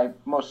give up my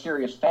most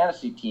serious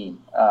fantasy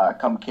team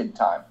come kid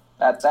time.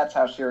 That's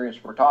how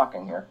serious we're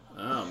talking here.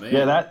 Oh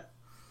man.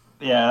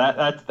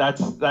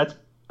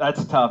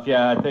 That's tough.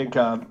 Yeah, I think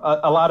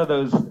a lot of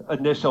those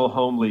initial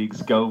home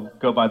leagues go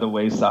by the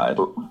wayside.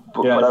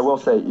 But I will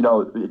say,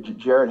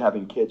 Jared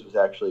having kids was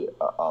actually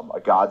a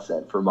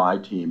godsend for my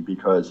team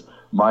because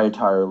my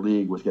entire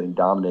league was getting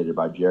dominated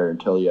by Jared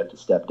until he had to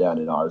step down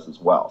in ours as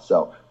well.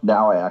 So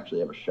now I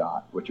actually have a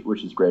shot,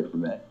 which is great for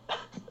me.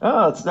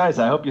 Oh, it's nice.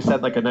 I hope you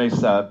sent like a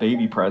nice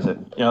baby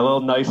present, a little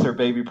nicer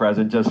baby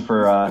present just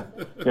for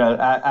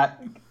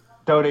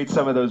donate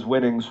some of those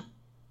winnings.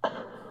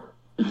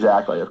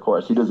 Exactly. Of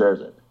course, he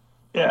deserves it.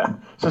 Yeah.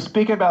 So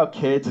speaking about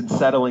kids and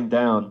settling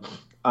down,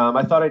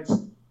 I thought I'd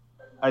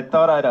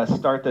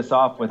start this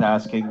off with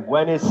asking,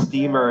 when is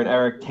Steamer and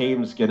Eric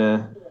Thames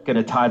gonna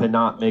tie the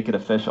knot, make it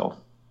official?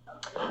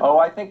 Oh,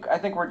 I think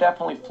we're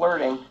definitely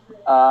flirting.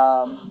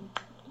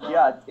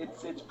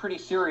 It's pretty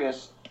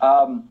serious.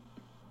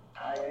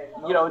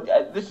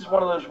 This is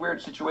one of those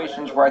weird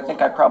situations where I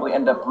think I probably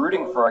end up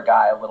rooting for a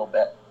guy a little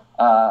bit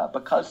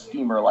because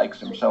Steamer likes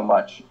him so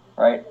much,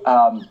 right?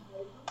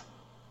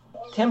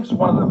 Tim's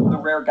one of the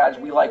rare guys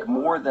we like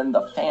more than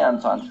the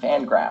fans on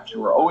Fangraphs,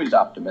 who are always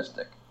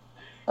optimistic,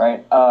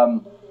 right?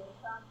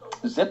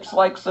 Zips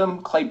likes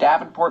him, Clay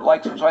Davenport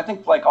likes him, so I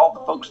think like all the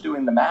folks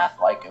doing the math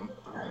like him.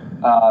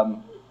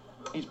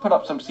 He's put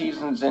up some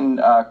seasons in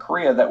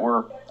Korea that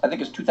were, I think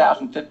his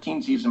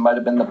 2015 season might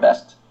have been the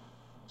best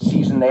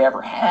season they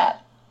ever had.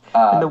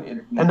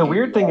 And the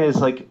weird thing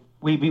is, like,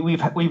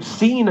 we've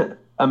seen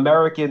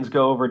Americans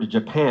go over to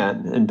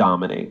Japan and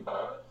dominate.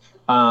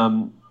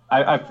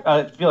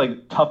 I feel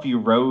like Tuffy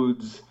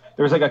Rhodes.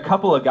 There's like a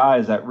couple of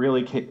guys that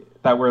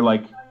were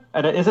like,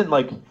 and it isn't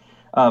like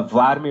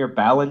Vladimir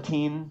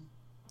Ballantyne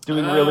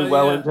doing really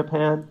well in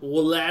Japan.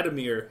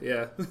 Vladimir,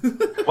 yeah.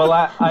 Well,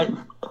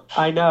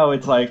 I know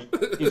it's like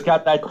he's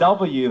got that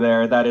W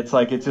there that it's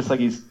just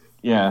like he's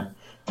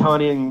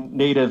taunting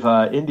native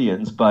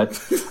Indians, but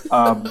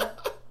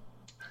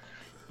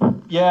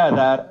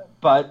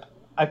but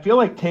I feel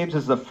like Thames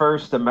is the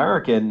first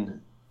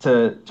American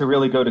to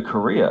really go to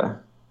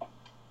Korea.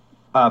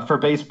 For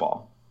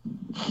baseball.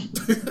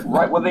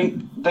 Right. Well, they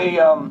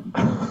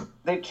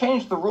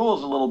changed the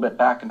rules a little bit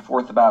back and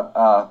forth about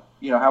how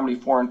many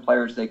foreign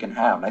players they can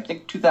have. And I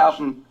think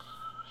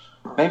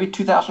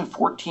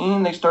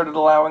 2014 they started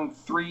allowing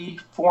 3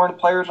 foreign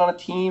players on a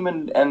team,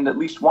 and at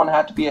least one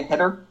had to be a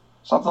hitter,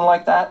 something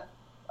like that.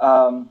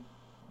 And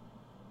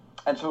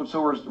so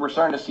we're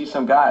starting to see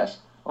some guys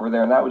over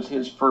there, and that was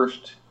his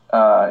first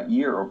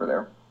year over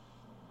there.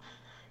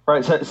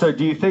 Right. So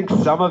do you think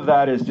some of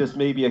that is just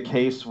maybe a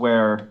case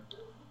where,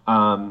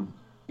 some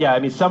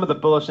of the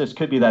bullishness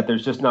could be that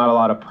there's just not a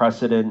lot of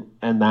precedent,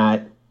 and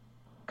that,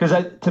 because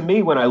to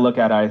me, when I look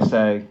at it, I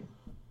say,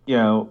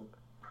 when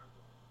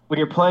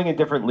you're playing in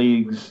different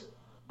leagues,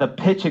 the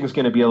pitching is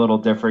going to be a little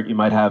different. You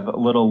might have a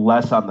little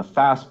less on the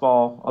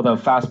fastball, although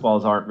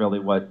fastballs aren't really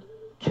what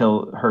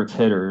hurts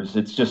hitters.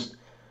 It's just,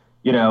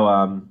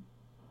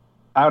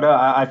 I don't know.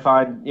 I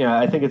find,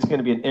 I think it's going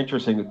to be an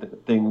interesting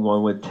thing,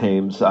 one with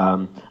Thames.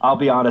 I'll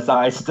be honest.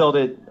 I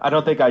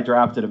don't think I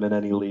drafted him in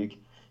any league.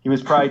 He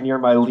was probably near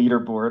my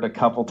leaderboard a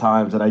couple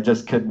times, and I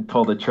just couldn't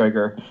pull the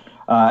trigger.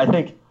 I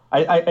think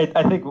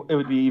it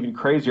would be even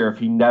crazier if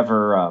he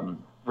never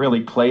really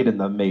played in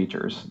the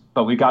majors.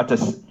 But I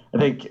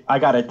think I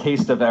got a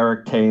taste of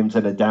Eric Thames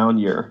in a down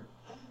year.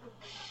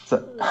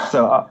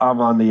 So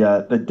I'm on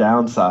the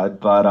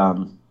downside. But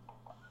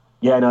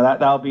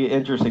that'll be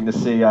interesting to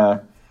see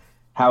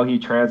how he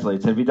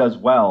translates. If he does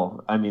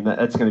well, I mean,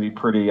 that's going to be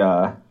pretty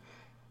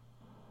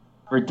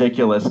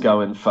ridiculous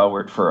going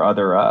forward for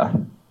other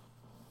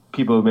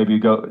people who maybe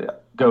go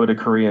to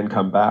Korea and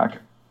come back.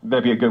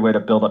 That'd be a good way to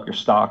build up your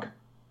stock.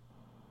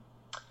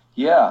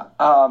 Yeah.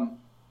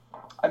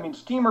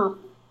 Steamer,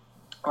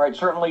 right,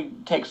 certainly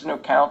takes into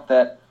account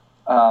that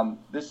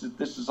this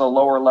is a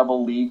lower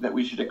level league, that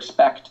we should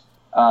expect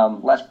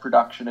less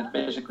production. It's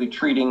basically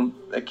treating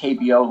a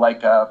KBO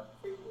like a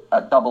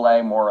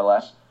AA, more or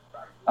less.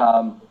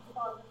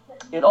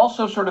 It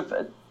also sort of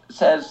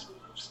says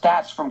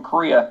stats from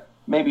Korea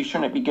maybe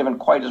shouldn't be given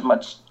quite as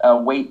much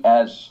weight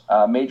as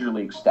major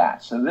league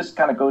stats. So this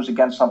kind of goes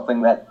against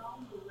something that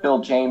Bill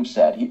James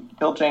said.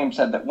 Bill James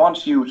said that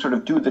once you sort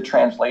of do the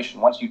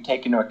translation, once you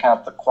take into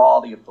account the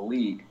quality of the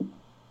league,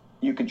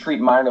 you could treat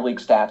minor league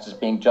stats as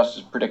being just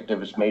as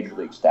predictive as major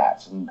league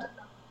stats. And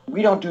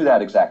we don't do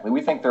that exactly.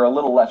 We think they're a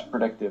little less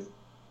predictive.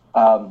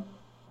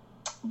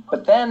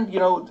 But then,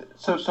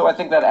 so I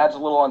think that adds a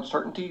little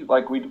uncertainty.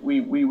 Like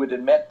we would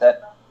admit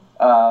that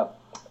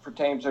for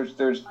Thames,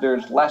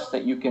 there's less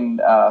that you can,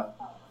 a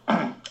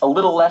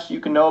little less you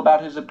can know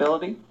about his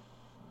ability.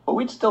 But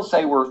we'd still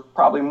say we're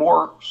probably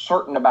more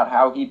certain about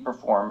how he'd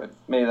perform, if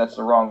maybe that's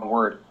the wrong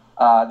word,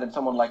 than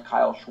someone like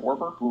Kyle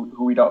Schwarber,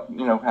 who we don't,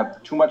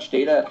 have too much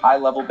data at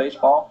high-level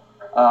baseball,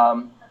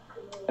 and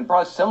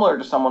probably similar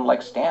to someone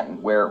like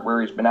Stanton,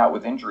 where he's been out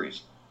with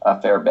injuries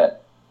a fair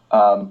bit.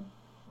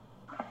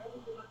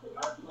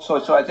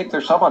 So I think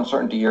there's some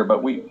uncertainty here,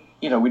 but we'd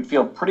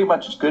feel pretty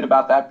much as good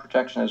about that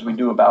projection as we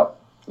do about,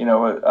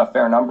 a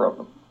fair number of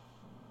them.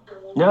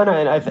 No,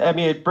 and I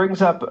mean, it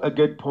brings up a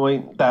good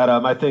point that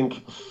I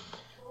think,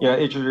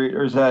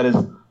 injuries that is,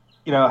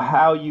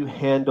 how you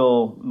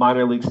handle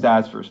minor league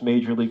stats versus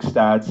major league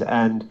stats.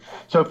 And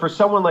so for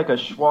someone like a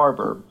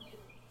Schwarber,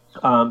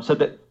 so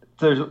that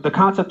there's the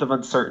concept of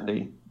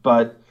uncertainty,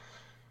 but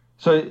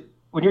so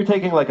when you're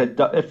taking like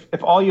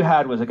if all you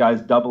had was a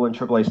guy's double and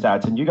triple A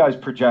stats, and you guys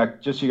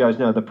project, just so you guys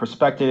know, the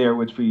prospective area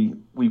which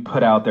we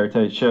put out there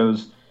today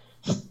shows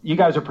you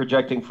guys are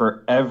projecting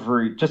for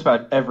just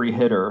about every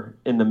hitter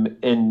in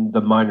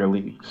the minor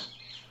leagues.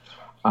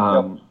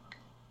 Yep.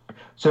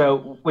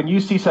 So when you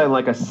see something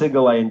like a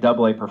single A and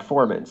double A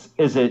performance,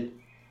 is it,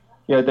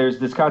 there's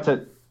this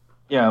concept,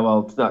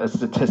 it's not a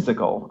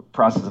statistical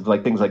process of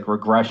like things like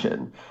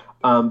regression.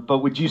 But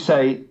would you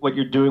say what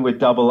you're doing with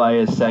double A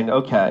is saying,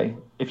 okay,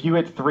 if you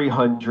hit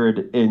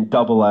 300 in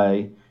double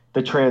A,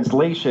 the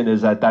translation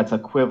is that's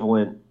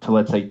equivalent to,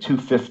 let's say,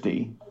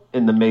 250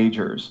 in the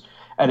majors.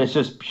 And it's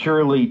just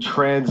purely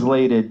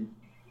translated,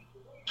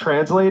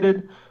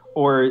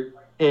 or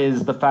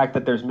is the fact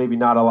that there's maybe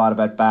not a lot of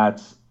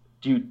at-bats,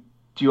 do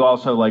you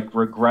also like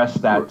regress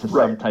that to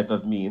some type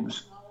of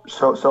means?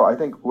 So I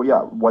think,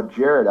 what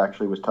Jared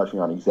actually was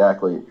touching on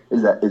exactly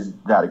is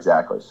that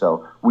exactly.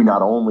 So we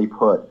not only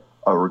put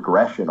a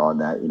regression on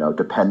that,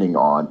 depending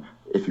on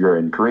if you're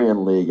in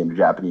Korean league and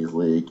Japanese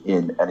league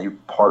in any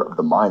part of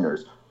the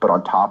minors, but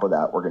on top of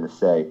that, we're going to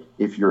say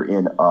if you're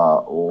in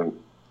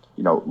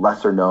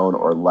lesser known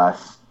or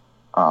less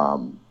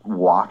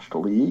watched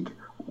league,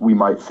 we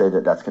might say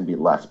that's going to be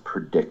less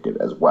predictive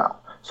as well.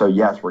 So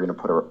yes, we're going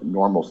to put a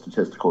normal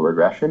statistical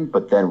regression,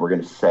 but then we're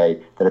going to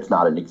say that it's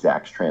not an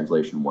exact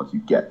translation once you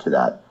get to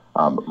that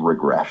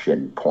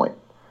regression point.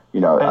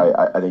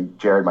 I think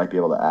Jared might be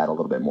able to add a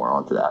little bit more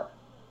onto that.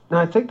 No,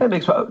 I think that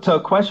makes so. A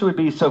question would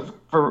be, so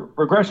for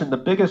regression, the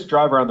biggest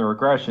driver on the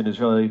regression is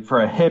really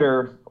for a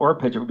hitter or a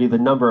pitcher would be the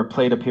number of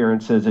plate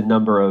appearances and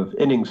number of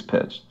innings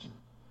pitched.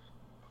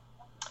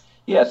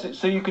 Yes,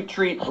 so you could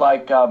treat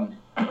like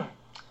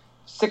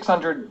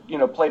 600,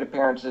 plate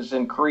appearances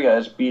in Korea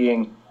as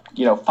being,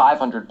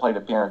 500 plate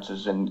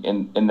appearances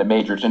in the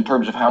majors in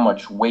terms of how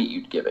much weight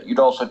you'd give it. You'd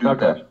also do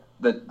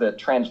the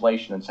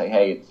translation and say,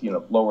 hey, it's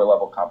lower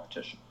level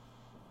competition.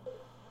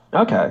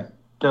 Okay,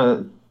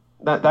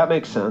 that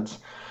makes sense.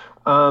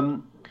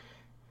 So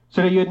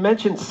you had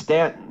mentioned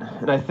Stanton,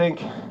 and I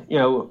think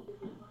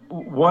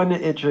one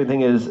interesting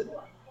thing is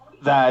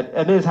that,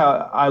 and this is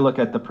how I look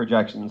at the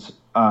projections.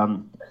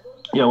 When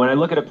I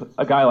look at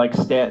a guy like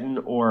Stanton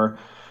or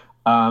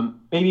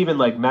maybe even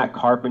like Matt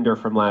Carpenter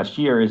from last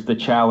year, is the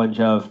challenge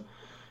of,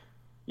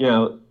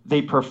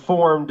 they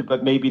performed,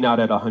 but maybe not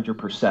at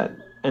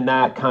 100%. And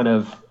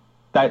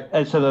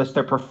and so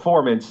their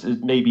performance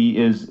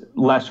is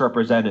less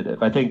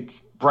representative. I think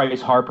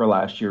Bryce Harper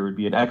last year would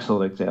be an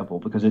excellent example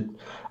because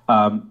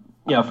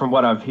from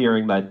what I'm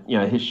hearing that,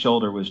 his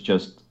shoulder was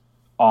just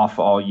off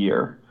all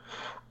year.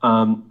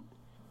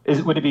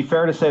 Would it be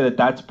fair to say that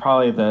that's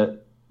probably the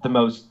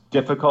most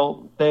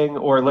difficult thing,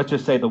 or let's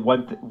just say the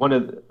one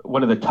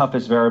of the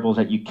toughest variables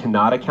that you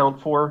cannot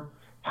account for,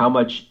 how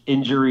much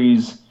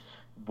injuries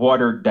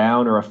watered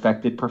down or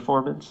affected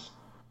performance?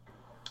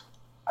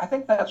 I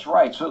think that's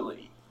right. So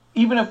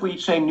even if we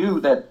knew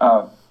that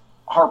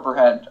Harper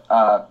had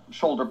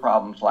shoulder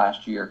problems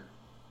last year,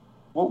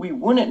 what we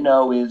wouldn't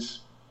know is,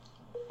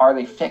 are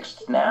they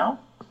fixed now?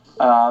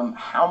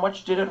 How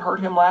much did it hurt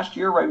him last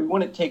year? Right, we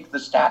wouldn't take the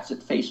stats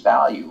at face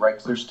value, right?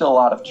 Because there's still a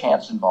lot of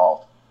chance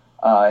involved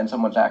in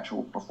someone's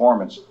actual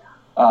performance.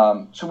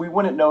 So we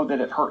wouldn't know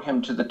that it hurt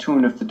him to the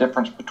tune of the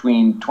difference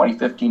between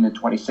 2015 and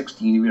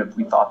 2016, even if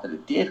we thought that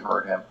it did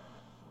hurt him.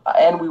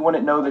 And we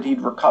wouldn't know that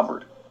he'd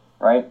recovered,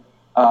 right?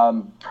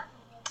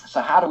 So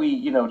how do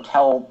we,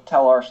 tell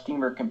our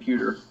steamer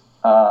computer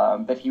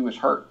that he was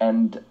hurt,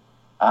 and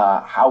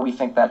how we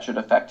think that should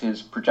affect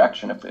his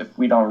projection if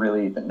we don't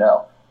really even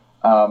know?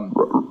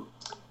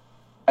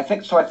 I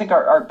think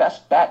our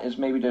best bet is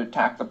maybe to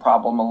attack the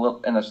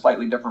problem in a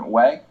slightly different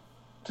way,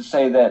 to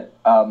say that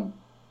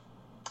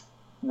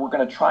we're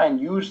going to try and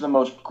use the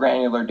most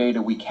granular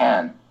data we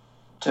can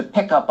to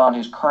pick up on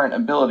his current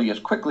ability as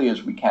quickly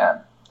as we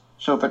can.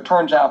 So if it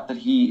turns out that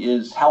he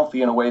is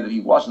healthy in a way that he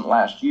wasn't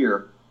last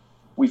year,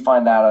 we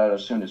find that out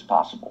as soon as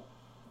possible.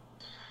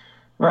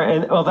 Right,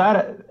 and well,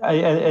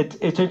 it's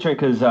interesting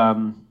because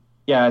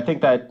yeah, I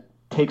think that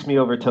takes me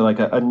over to like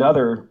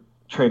another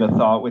train of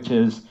thought, which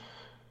is,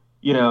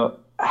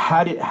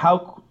 how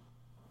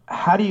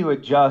do you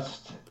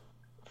adjust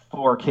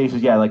for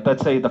cases? Yeah, like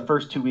let's say the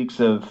first 2 weeks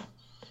of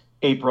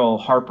April,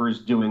 Harper's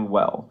doing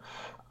well.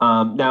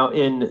 Now,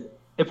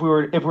 if we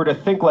were to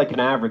think like an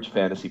average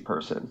fantasy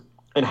person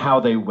and how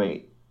they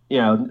weight,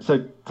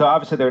 so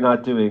obviously they're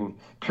not doing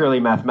purely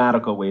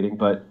mathematical weighting,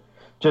 but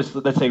just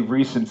let's say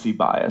recency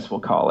bias, we'll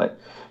call it.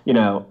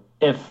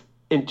 If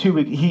in 2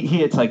 weeks he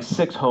hits like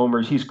 6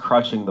 homers, he's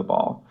crushing the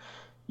ball.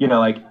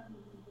 Like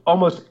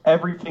almost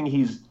everything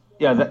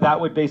that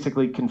would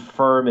basically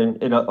confirm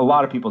in a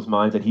lot of people's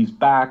minds that he's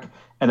back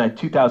and that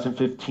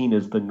 2015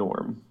 is the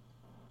norm.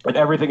 And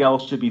everything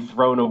else should be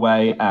thrown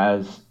away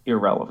as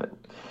irrelevant.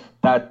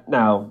 That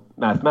now,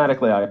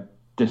 mathematically, I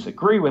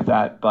disagree with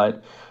that.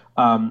 But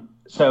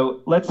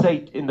so let's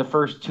say in the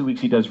first 2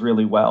 weeks he does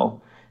really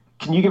well.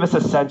 Can you give us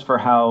a sense for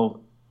how,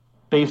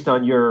 based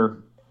on your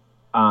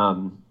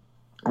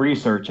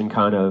research and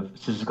kind of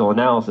statistical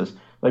analysis,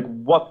 like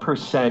what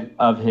 %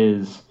 of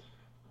his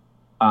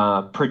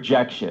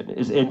projection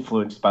is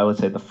influenced by, let's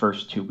say, the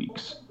first 2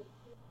 weeks?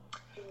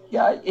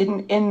 Yeah,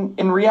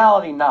 in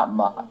reality, not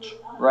much,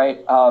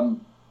 right?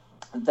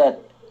 That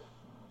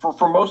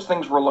for most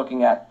things we're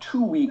looking at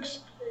 2 weeks,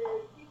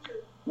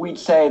 we'd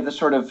say the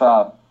sort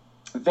of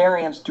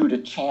variance due to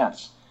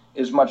chance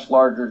is much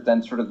larger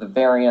than sort of the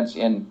variance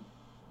in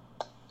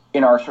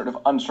our sort of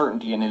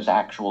uncertainty in his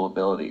actual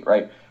ability,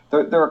 right?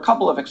 There are a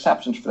couple of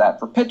exceptions for that.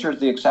 For pitchers,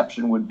 the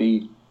exception would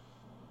be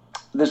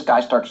this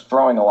guy starts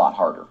throwing a lot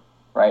harder,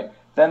 right?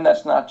 Then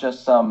that's not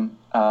just some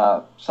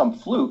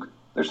fluke.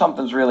 There's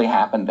something's really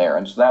happened there,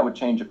 and so that would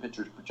change a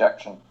pitcher's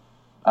projection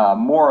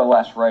more or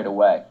less right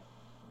away.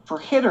 For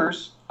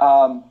hitters,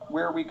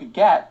 where we could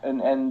get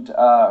and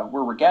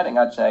where we're getting,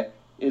 I'd say,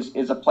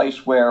 is a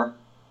place where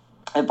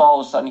if all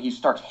of a sudden he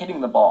starts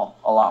hitting the ball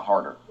a lot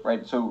harder,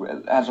 right? So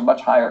it has a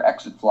much higher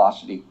exit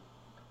velocity.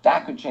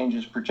 That could change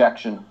his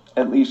projection,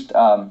 at least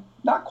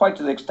not quite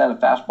to the extent of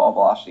fastball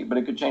velocity, but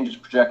it could change his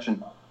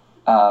projection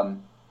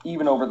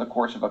even over the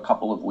course of a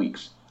couple of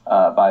weeks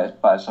by a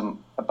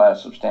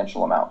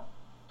substantial amount.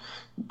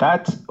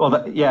 So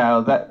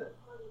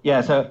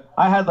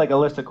I had like a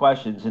list of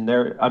questions, and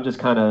I'm just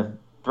kind of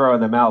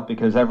throwing them out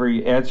because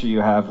every answer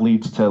you have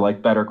leads to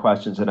like better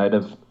questions than I'd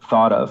have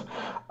thought of.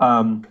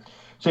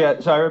 So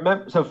I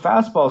remember. So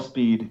fastball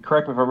speed.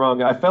 Correct me if I'm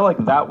wrong. I felt like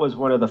that was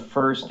one of the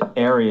first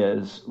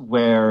areas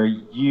where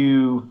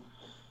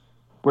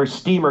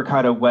Steamer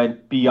kind of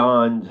went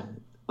beyond,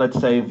 let's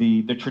say,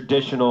 the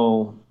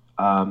traditional.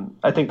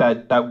 I think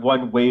that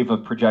one wave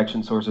of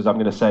projection sources. I'm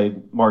going to say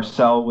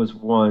Marcel was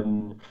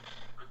one.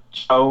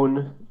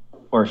 Shaw.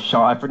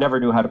 I never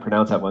knew how to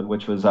pronounce that one,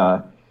 which was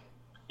by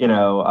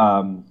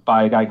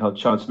a guy called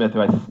Sean Smith, who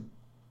I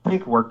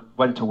think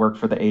went to work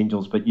for the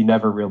Angels, but you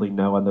never really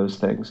know on those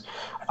things.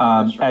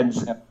 And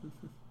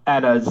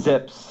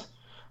Zips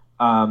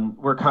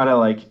were kind of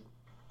like,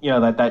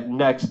 that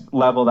next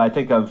level that I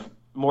think of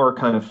more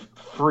kind of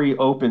free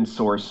open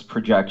source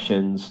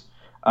projections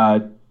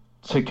to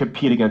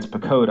compete against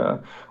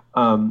Pacoda.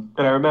 And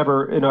I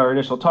remember in our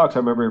initial talks,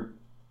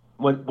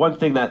 one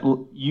thing that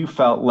you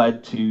felt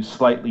led to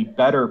slightly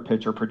better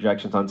pitcher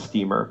projections on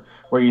Steamer,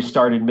 where you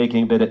started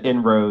making a bit of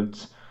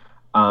inroads,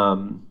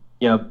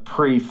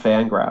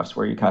 pre-Fangraphs,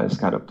 where you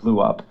kind of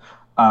blew up,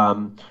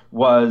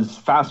 was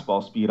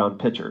fastball speed on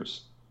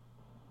pitchers.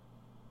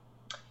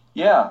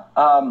 Yeah.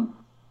 Our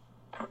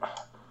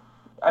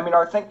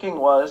thinking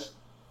was,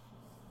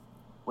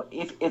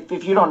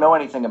 if you don't know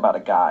anything about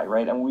a guy,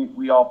 right, and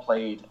we all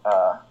played,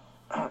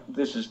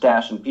 this is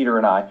Dash and Peter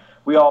and I,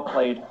 we all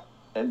played,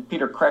 and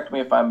Peter, correct me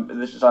if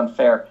this is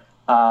unfair,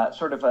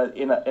 sort of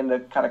in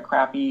the kind of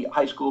crappy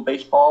high school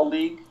baseball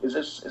league. Is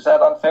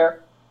that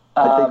unfair?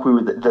 I think we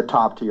were the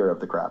top tier of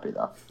the crappy,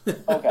 though.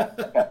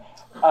 Okay.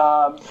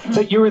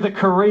 So you were the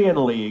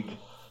Korean league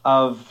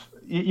of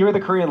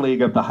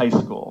the high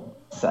school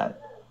set.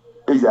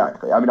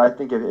 Exactly. I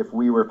think if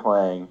we were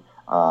playing,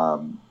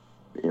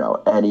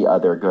 any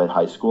other good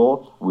high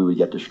school, we would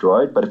get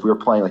destroyed. But if we were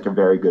playing like a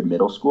very good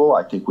middle school,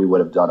 I think we would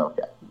have done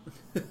okay.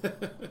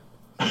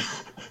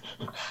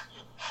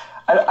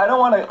 I don't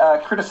want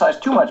to criticize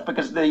too much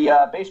because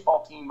the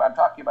baseball team I'm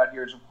talking about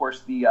here is, of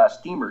course, the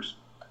Steamers.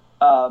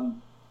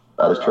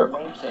 That is true.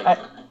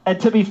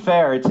 And to be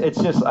fair,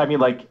 it's just,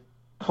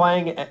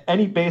 playing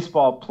any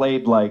baseball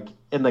played like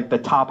in like the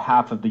top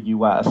half of the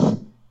U.S.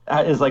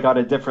 is like on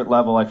a different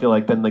level, I feel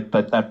like, than like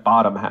that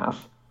bottom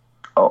half.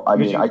 Oh, I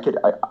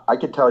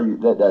could tell you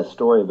that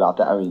story about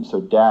that.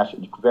 So Dash,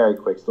 very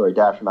quick story.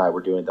 Dash and I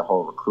were doing the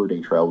whole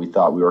recruiting trail. We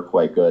thought we were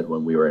quite good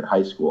when we were in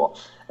high school,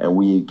 and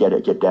we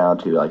get down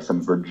to like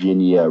some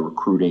Virginia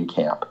recruiting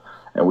camp,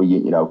 and we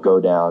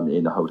go down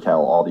in the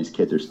hotel. All these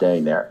kids are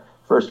staying there.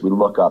 First, we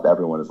look up.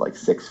 Everyone is like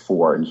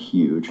 6'4" and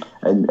huge,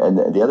 and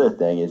the other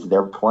thing is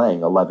they're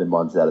playing 11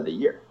 months out of the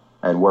year,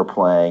 and we're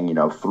playing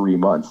 3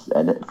 months,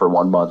 and for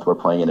 1 month we're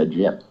playing in a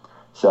gym.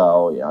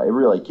 So, it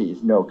really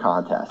is no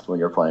contest when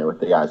you're playing with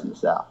the guys in the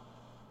South.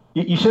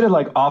 You should have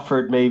like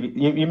offered maybe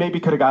you maybe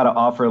could have got an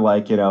offer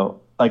like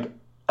like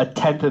a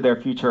tenth of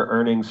their future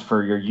earnings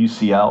for your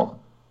UCL.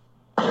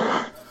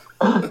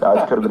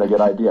 That could have been a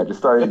good idea. Just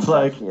start It's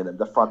investing in them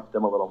to front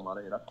them a little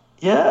money,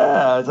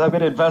 Yeah, so I'm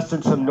going to invest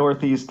in some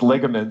northeast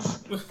ligaments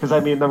because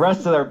I mean the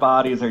rest of their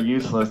bodies are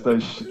useless.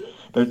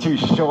 They're too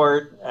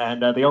short,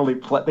 and they only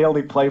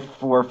play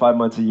 4 or 5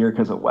 months a year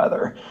because of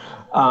weather.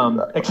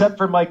 Except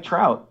for Mike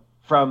Trout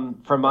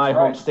from my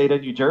home state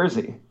of New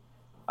Jersey.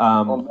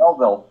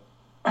 Melville.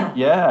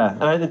 Yeah,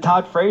 and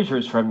Todd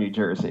Frazier's from New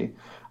Jersey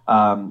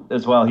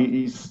as well.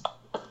 He's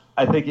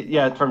I think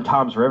from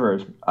Tom's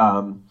Rivers.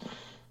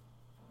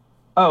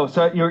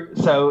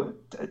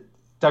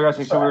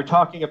 Digressing. So we were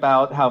talking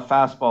about how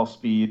fastball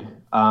speed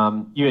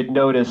you had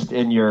noticed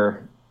in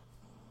your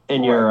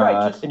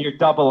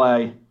double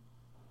A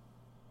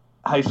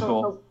high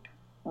school.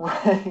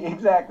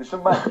 Exactly. So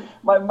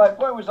my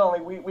point was only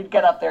we'd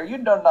get up there.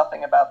 You'd know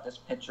nothing about this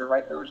pitcher,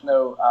 right? There was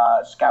no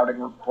scouting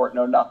report,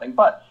 no nothing.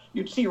 But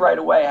you'd see right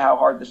away how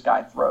hard this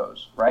guy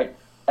throws, right?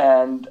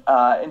 And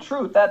in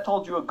truth, that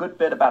told you a good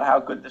bit about how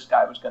good this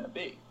guy was going to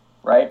be.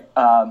 Right,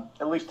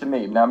 at least to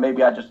me. Now,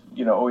 maybe I just,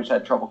 always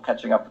had trouble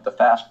catching up with the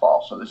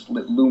fastball, so this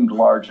loomed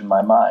large in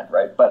my mind,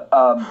 right? But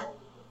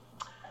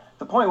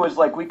the point was,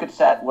 like, we could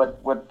set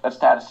what a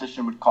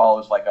statistician would call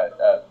as like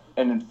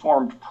an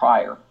informed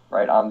prior,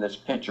 right, on this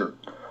pitcher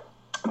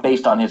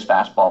based on his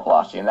fastball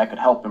velocity, and that could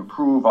help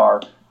improve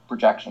our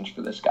projections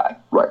for this guy.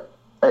 Right.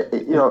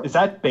 Is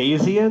that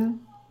Bayesian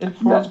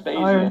informed? That's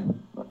Bayesian.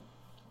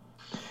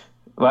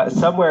 Well,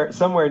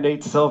 somewhere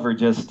Nate Silver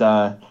just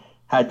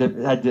had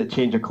to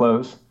change of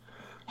clothes.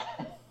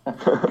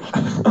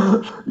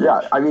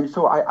 Yeah, I mean,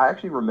 so I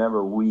actually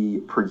remember we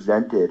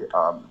presented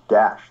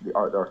Dash,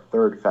 our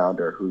third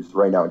founder, who's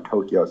right now in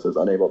Tokyo, so is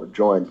unable to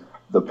join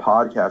the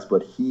podcast,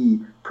 but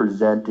he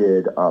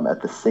presented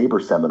at the Sabre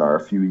seminar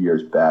a few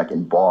years back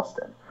in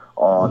Boston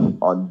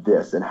on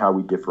this and how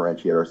we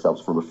differentiate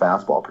ourselves from a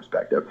fastball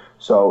perspective.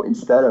 So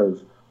instead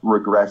of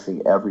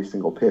regressing every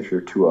single pitcher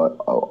to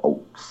a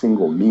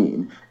single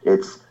mean,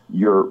 it's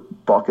you're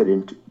bucketed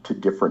into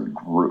different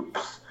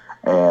groups,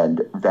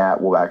 and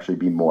that will actually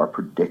be more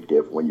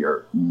predictive when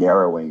you're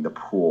narrowing the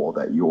pool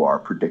that you are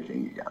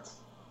predicting against.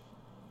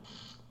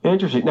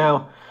 Interesting.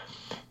 Now,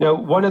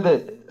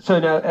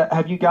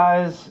 have you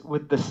guys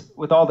with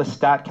all the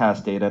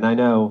StatCast data, and I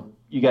know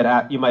you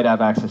might have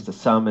access to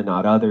some and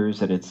not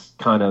others, and it's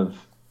kind of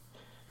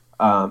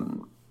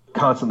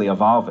constantly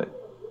evolving.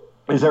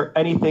 Is there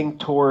anything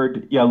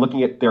toward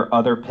looking at their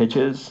other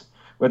pitches,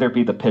 whether it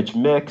be the pitch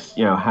mix,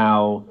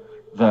 how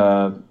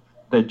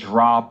the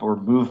drop or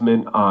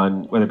movement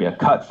on whether it be a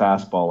cut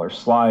fastball or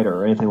slider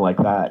or anything like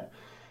that?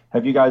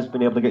 Have you guys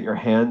been able to get your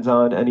hands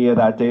on any of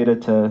that data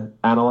to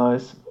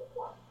analyze?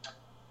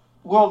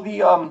 Well,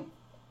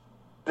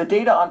 the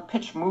data on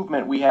pitch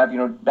movement we have,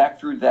 back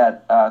through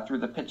that through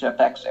the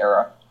PitchFX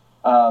era,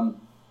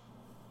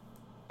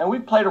 and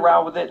we've played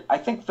around with it. I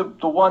think the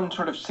one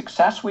sort of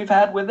success we've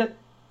had with it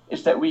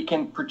is that we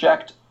can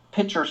project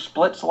pitcher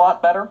splits a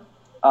lot better.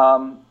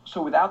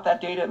 So without that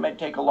data, it may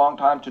take a long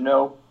time to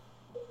know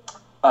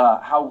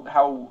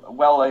how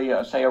well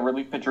a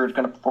relief pitcher is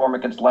going to perform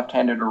against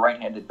left-handed or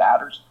right-handed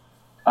batters.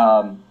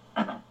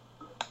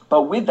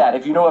 But with that,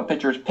 if you know a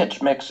pitcher's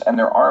pitch mix and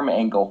their arm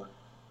angle,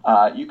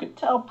 you can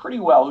tell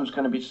pretty well who's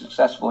going to be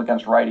successful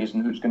against righties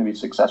and who's going to be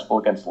successful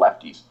against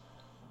lefties.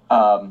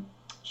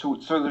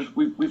 So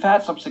we've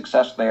had some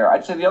success there.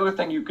 I'd say the other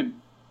thing you could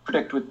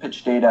predict with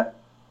pitch data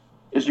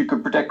is you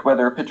could predict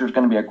whether a pitcher is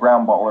going to be a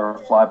ground ball or a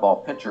fly ball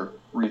pitcher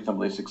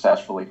reasonably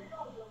successfully.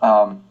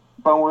 But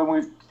when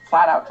we've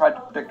flat out tried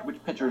to predict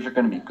which pitchers are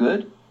going to be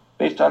good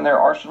based on their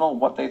arsenal,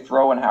 what they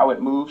throw, and how it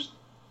moves,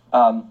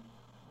 I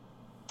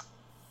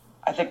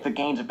think the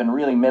gains have been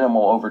really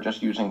minimal over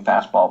just using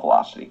fastball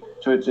velocity.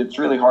 So it's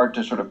really hard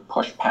to sort of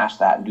push past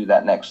that and do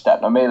that next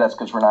step. Now, maybe that's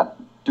because we're not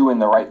doing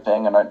the right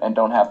thing and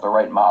don't have the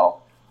right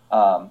model.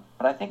 But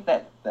I think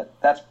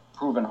that's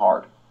proven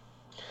hard.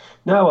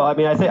 No, well, I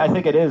mean, I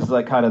think it is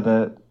like kind of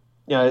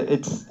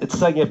it's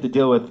something you have to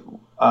deal with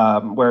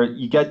where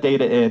you get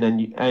data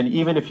in and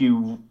even if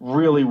you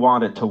really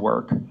want it to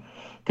work,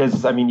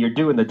 because I mean, you're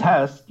doing the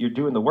test, you're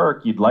doing the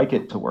work, you'd like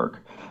it to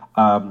work.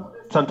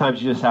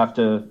 Sometimes you just have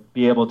to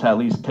be able to at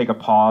least take a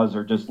pause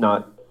or just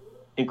not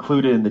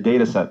include it in the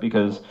data set,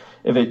 because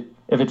if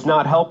it's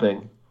not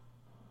helping,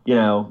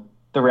 the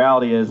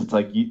reality is it's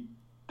like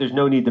there's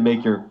no need to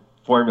make your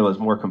formulas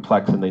more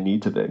complex than they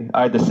need to be.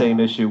 I had the same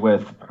issue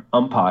with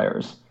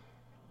umpires.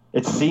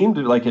 It seemed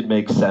like it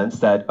makes sense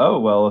that,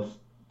 if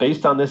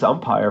based on this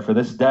umpire for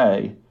this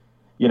day,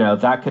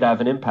 that could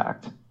have an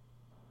impact.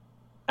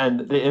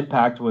 And the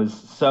impact was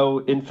so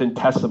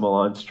infinitesimal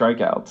on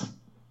strikeouts.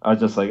 I was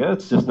just like,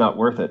 it's just not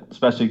worth it,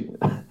 especially,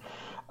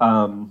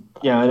 and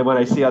when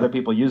I see other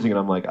people using it,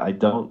 I'm like, I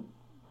don't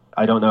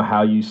know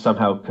how you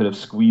somehow could have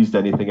squeezed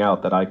anything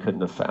out that I couldn't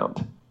have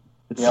found.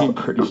 It seemed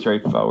pretty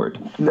straightforward.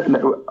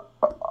 No,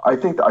 I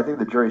think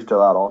the jury's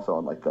still out also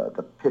on like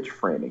the pitch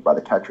framing by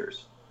the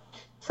catchers.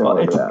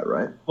 similar to that,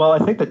 right? Well, I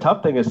think the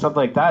tough thing is something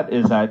like that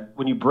is that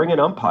when you bring in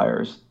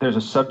umpires, there's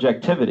a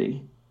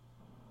subjectivity,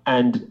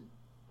 and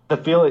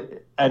because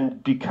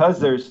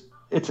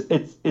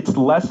it's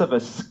less of a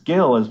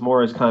skill as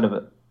more as kind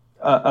of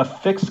a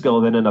fixed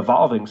skill than an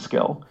evolving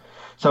skill.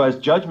 So as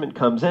judgment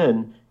comes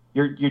in,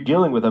 you're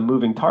dealing with a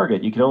moving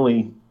target. You can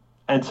only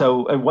and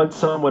once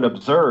someone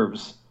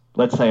observes,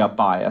 let's say, a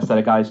bias that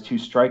a guy's too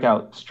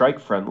strike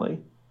friendly,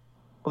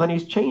 well, then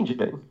he's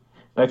changing. And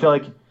I feel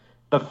like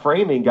the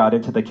framing got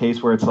into the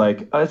case where it's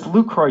like, is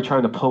Lucroy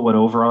trying to pull one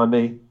over on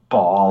me?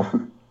 Ball.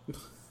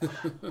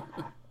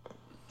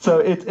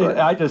 So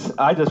I just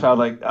felt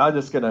like I'm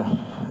just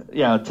gonna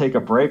take a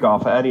break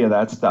off of any of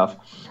that stuff.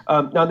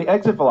 Now the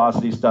exit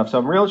velocity stuff. So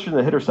I'm real interested in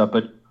the hitter stuff,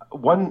 but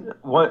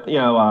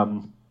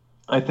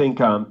I think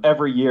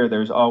every year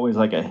there's always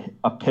like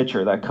a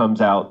pitcher that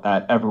comes out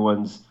that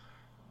everyone's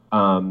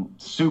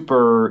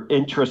super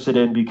interested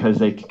in because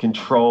they can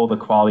control the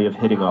quality of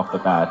hitting off the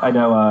bat. I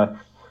know. I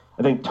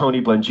think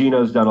Tony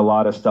Blangino's done a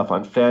lot of stuff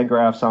on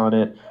Fangraphs on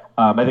it.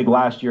 I think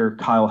last year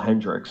Kyle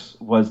Hendricks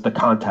was the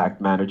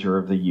contact manager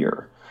of the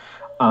year.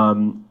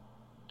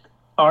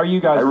 Are you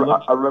guys?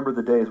 I remember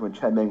the days when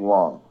Chen Ming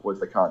Wong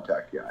was the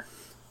contact guy.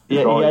 He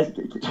had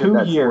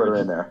 2 years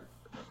in there.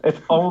 If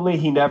only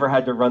he never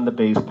had to run the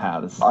base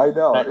paths. I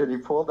know, and he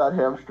pulled that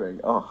hamstring.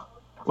 Oh,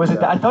 was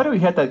it? I thought he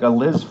had like a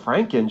Liz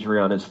Frank injury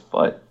on his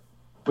foot,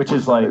 which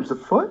is like. It was a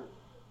foot.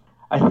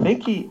 I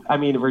think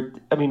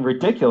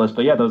ridiculous,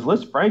 but yeah, those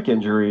Liz Frank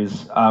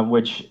injuries,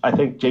 which I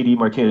think JD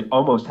Martinez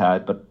almost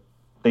had, but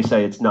they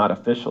say it's not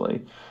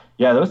officially.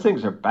 Yeah, those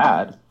things are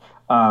bad.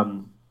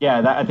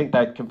 I think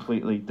that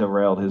completely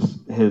derailed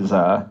his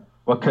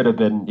what could have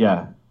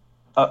been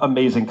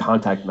amazing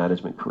contact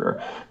management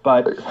career.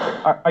 But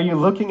are you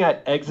looking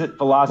at exit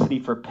velocity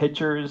for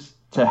pitchers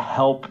to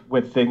help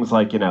with things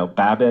like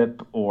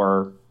BABIP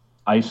or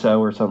ISO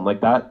or something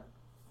like that?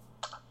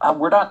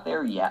 We're not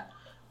there yet.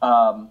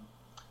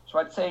 So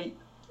I'd say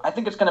I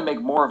think it's going to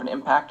make more of an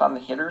impact on the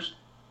hitters.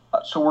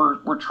 So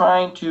we're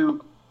trying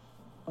to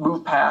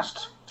move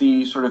past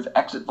the sort of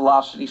exit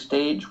velocity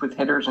stage with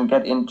hitters and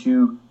get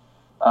into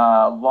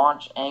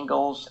launch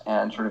angles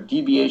and sort of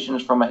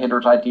deviations from a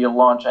hitter's ideal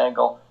launch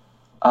angle.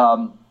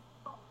 And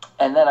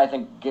then I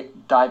think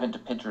dive into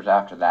pitchers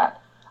after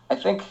that. I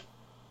think,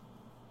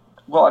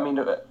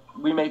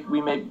 we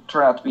may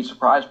turn out to be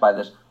surprised by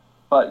this,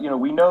 but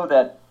we know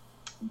that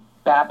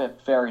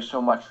BABIP varies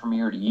so much from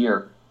year to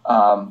year,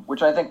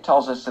 which I think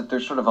tells us that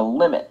there's sort of a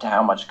limit to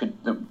how much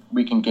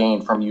we can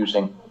gain from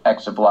using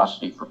exit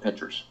velocity for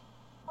pitchers.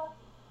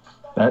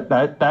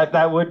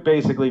 That would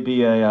basically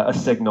be a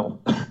signal.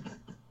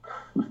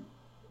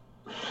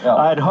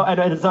 Yeah. And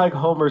it's like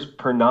homers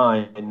per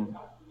 9.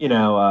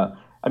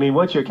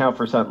 Once you account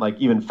for something like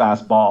even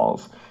fast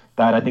balls,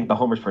 that I think the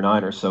homers per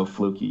 9 are so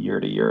fluky year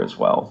to year as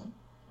well.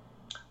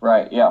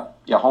 Right. Yeah.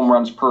 Yeah. Home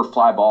runs per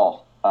fly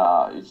ball.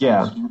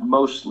 It's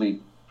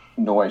mostly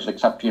noise,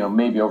 except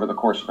maybe over the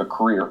course of a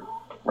career,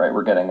 right?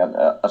 We're getting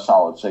a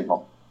solid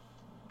signal.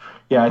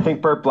 Yeah, I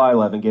think Burt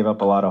Blyleven gave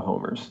up a lot of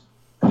homers.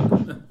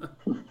 For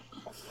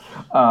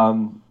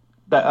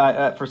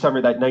some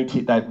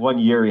reason, that 1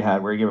 year he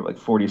had where he gave up like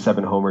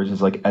 47 homers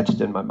is like etched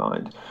in my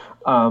mind.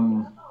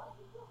 So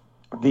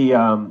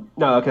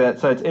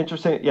it's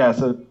interesting. Yeah,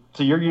 so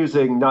you're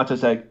using not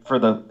just like for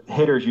the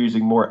hitters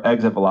using more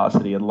exit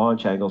velocity and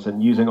launch angles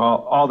and using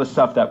all the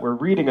stuff that we're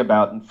reading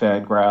about in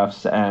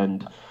Fangraphs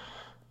and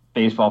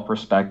Baseball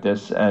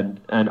Prospectus and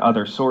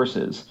other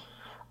sources,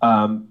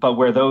 but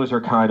where those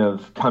are kind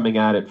of coming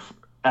at it.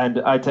 And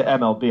to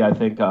MLB, I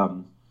think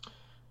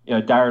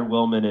Darren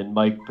Willman and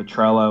Mike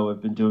Petrello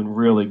have been doing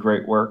really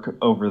great work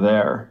over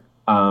there.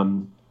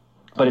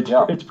 But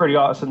it's pretty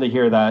awesome to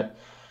hear that.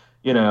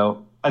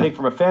 I think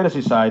from a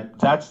fantasy side,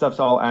 that stuff's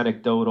all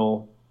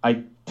anecdotal.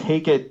 I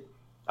take it,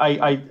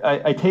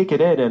 I take it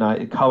in,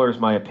 and it colors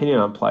my opinion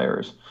on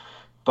players.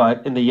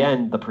 But in the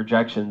end, the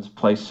projections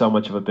play so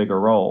much of a bigger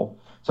role.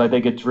 So I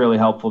think it's really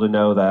helpful to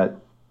know that,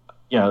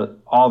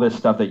 all this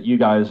stuff that you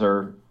guys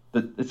are.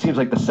 It seems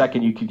like the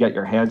second you could get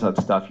your hands on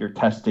stuff, you're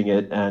testing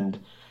it, and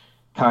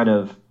kind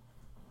of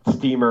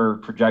steamer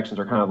projections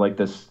are kind of like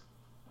this,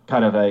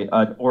 kind of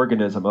an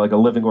organism, like a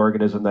living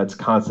organism that's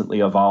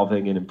constantly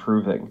evolving and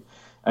improving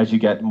as you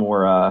get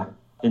more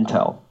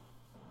intel.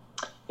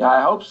 Yeah,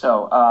 I hope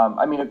so.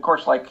 Of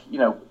course,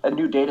 a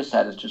new data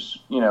set is just,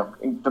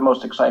 the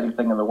most exciting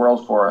thing in the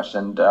world for us,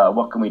 and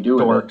what can we do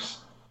with it?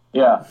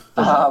 Yeah.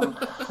 Should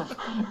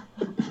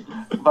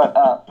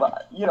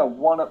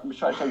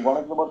I say one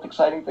of the most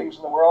exciting things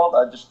in the world?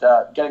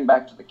 Getting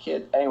back to the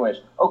kid.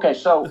 Anyways, okay,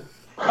 so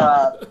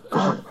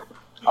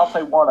I'll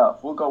say one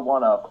of. We'll go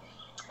one of.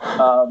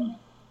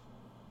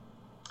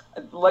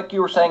 Like you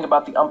were saying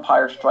about the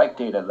umpire strike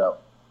data, though,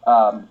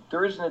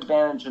 there is an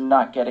advantage in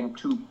not getting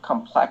too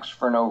complex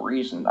for no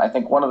reason. I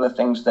think one of the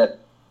things that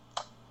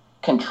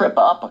can trip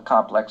up a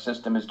complex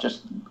system is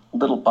just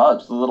little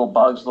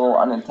little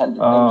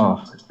unintended things in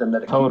the system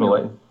that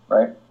accumulate,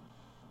 right?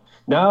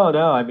 No.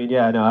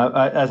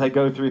 As I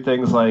go through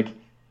things like,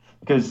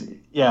 because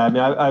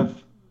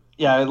I've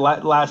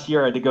last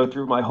year I had to go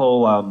through my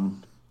whole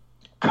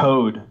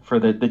code for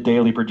the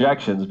daily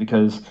projections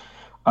because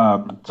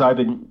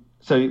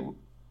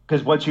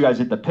because once you guys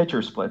hit the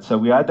pitcher split, so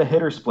we had the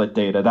hitter split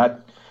data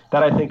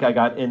that I think I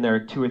got in there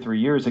 2 or 3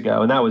 years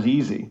ago, and that was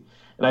easy.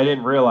 And I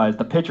didn't realize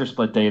the pitcher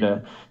split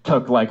data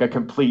took like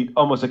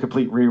almost a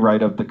complete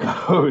rewrite of the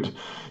code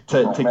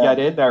to get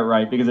in there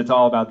right, because it's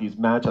all about these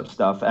matchup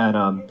stuff. And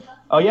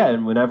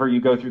and whenever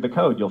you go through the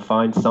code, you'll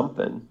find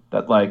something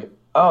that like,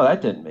 oh,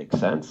 that didn't make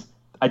sense.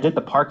 I did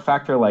the park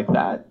factor like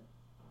that.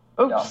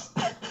 Oops.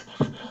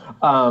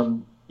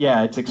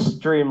 Yeah. It's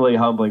extremely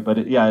humbling, but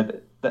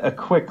a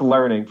quick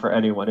learning for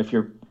anyone. If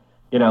you're,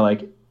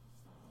 like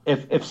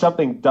if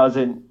something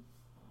doesn't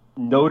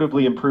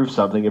notably improve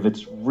something, if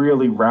it's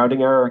really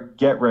rounding error,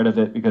 get rid of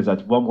it, because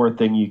that's one less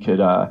thing you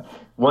could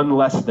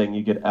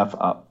F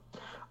up.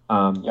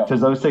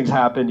 Because those things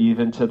happen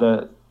even to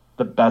the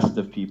best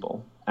of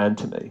people and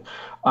to me.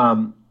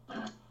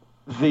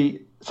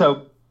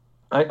 So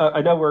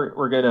I know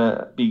we're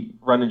gonna be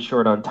running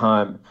short on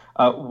time.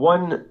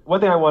 One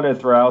thing I wanted to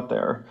throw out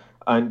there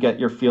and get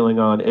your feeling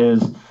on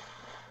is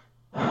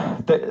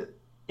that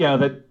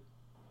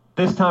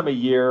this time of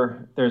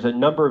year there's a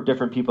number of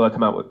different people that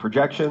come out with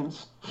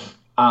projections.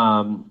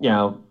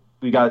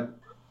 We got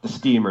the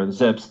Steamer, the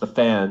Zips, the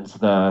fans,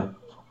 the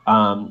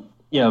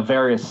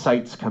various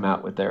sites come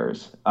out with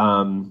theirs.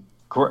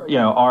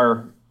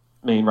 Our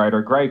main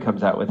writer Greg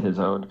comes out with his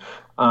own.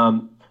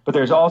 But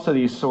there's also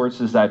these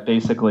sources that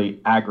basically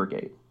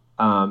aggregate.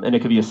 And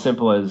it could be as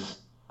simple as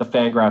the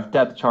Fangraph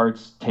depth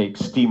charts take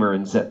Steamer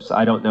and Zips.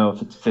 I don't know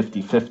if it's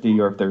 50-50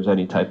 or if there's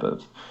any type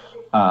of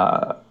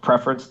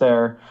preference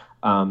there.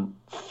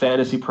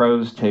 Fantasy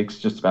Pros takes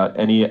just about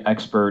any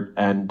expert,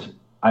 and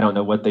I don't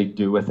know what they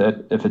do with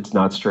it if it's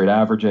not straight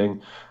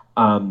averaging.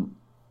 Some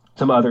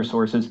other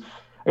sources.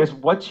 I guess,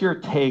 what's your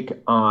take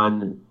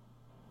on,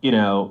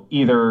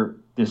 either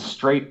this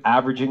straight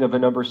averaging of a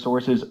number of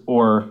sources,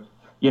 or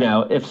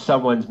if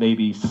someone's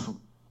maybe,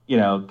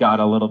 got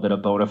a little bit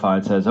of bona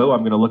fide, says, oh, I'm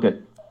going to look at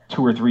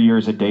 2 or 3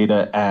 years of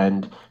data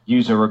and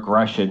use a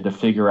regression to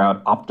figure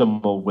out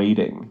optimal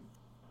weighting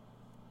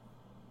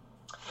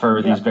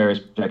for these various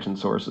projection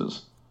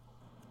sources.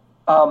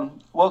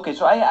 Okay,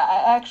 so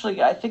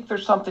I think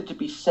there's something to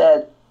be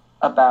said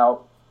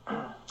about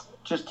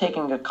just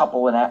taking a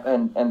couple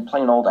and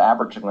plain old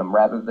averaging them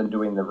rather than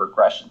doing the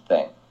regression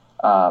thing,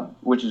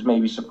 which is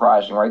maybe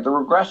surprising, right? The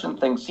regression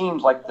thing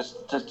seems like the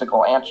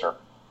statistical answer,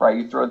 right?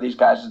 You throw these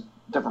guys'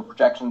 different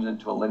projections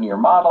into a linear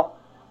model.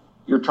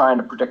 You're trying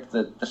to predict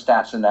the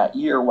stats in that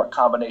year, what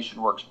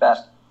combination works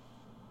best.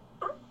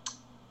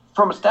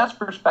 From a stats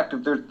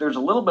perspective, there's a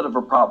little bit of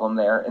a problem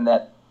there in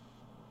that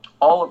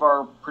all of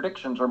our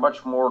predictions are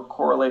much more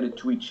correlated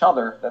to each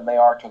other than they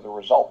are to the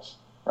results,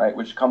 right?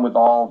 Which come with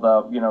all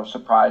the,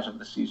 surprise of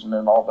the season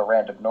and all the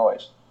random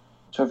noise.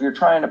 So if you're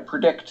trying to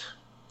predict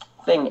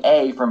thing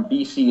A from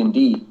B, C, and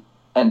D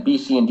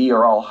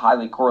are all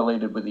highly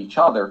correlated with each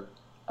other,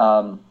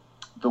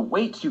 the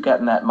weights you get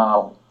in that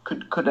model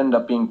could end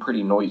up being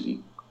pretty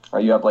noisy,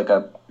 right? You have like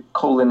a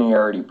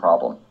collinearity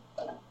problem,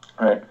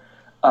 right?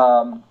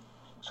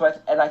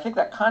 I think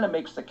that kind of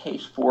makes the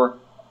case for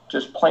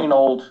just plain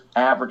old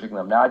averaging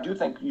them. Now, I do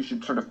think you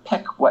should sort of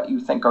pick what you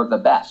think are the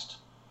best,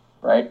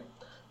 right,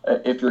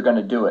 if you're going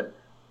to do it.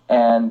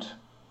 And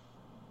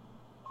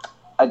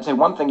I'd say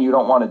one thing you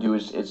don't want to do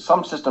is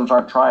some systems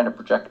aren't trying to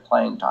project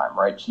playing time,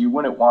 right? So you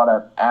wouldn't want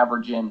to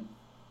average in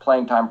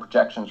playing time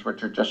projections,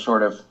 which are just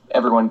sort of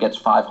everyone gets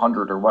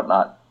 500 or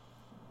whatnot,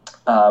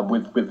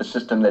 with the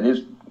system that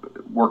is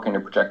working to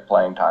project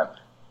playing time.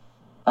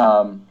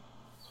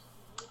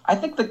 I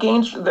think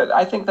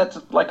I think that's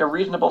like a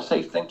reasonable,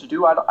 safe thing to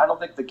do. I don't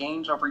think the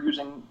gains over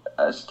using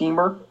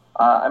Steamer.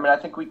 I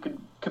think we could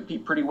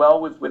compete pretty well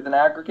with an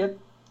aggregate,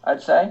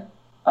 I'd say.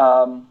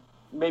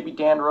 Maybe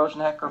Dan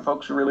Rosenheck or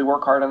folks who really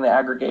work hard on the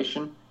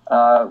aggregation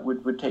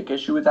would take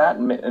issue with that,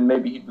 and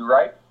maybe he'd be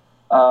right.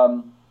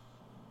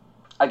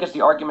 I guess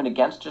the argument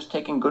against just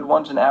taking good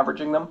ones and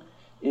averaging them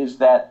is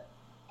that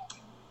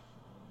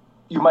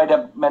you might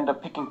end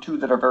up picking two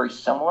that are very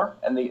similar,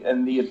 and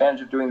the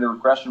advantage of doing the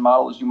regression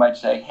model is you might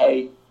say,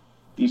 hey,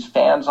 these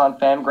fans on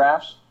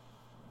Fangraphs,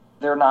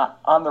 they're not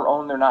on their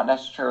own, they're not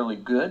necessarily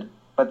good,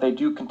 but they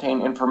do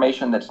contain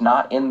information that's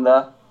not in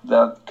the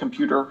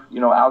computer,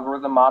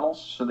 algorithm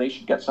models, so they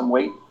should get some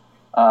weight.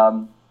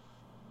 So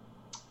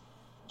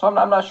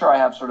I'm not sure I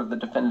have sort of the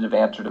definitive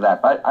answer to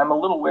that, but I'm a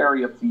little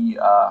wary of the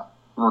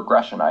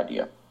regression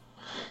idea.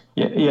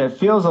 Yeah, it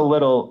feels a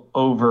little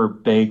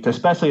overbaked,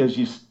 especially as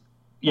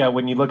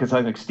when you look at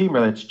something like Steamer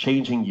that's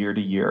changing year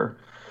to year.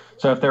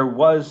 So if there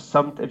was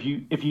if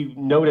you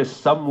notice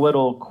some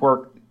little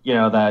quirk,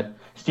 that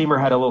Steamer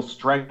had a little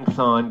strength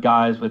on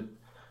guys with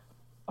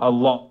a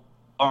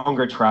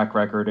longer track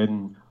record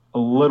and a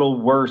little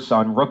worse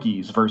on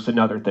rookies versus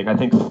another thing. I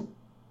think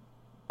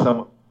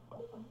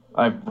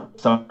I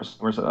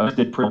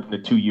did prove to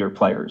 2-year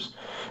players.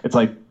 It's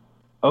like,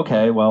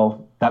 okay,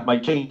 well, that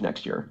might change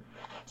next year.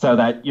 So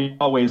that you're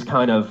always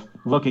kind of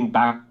looking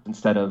back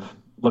instead of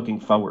looking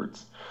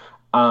forwards.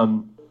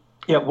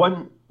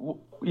 One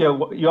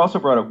you also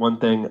brought up one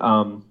thing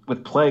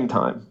with playing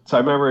time. So I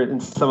remember in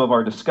some of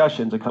our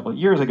discussions a couple of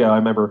years ago, I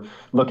remember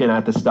looking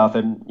at this stuff,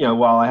 and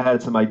while I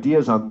had some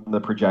ideas on the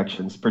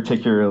projections,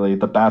 particularly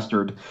the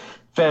bastard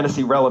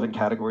fantasy relevant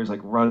categories like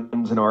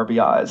runs and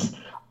RBIs,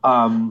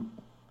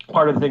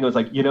 part of the thing was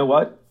like, you know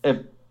what? If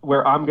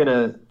where I'm going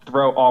to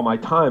throw all my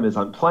time is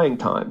on playing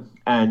time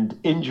and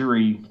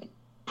injury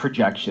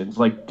projections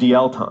like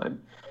DL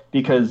time,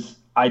 because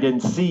I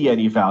didn't see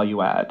any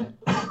value add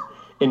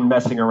in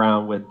messing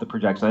around with the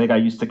projections. I think I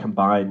used to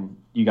combine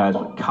you guys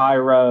with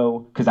Cairo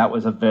because that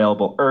was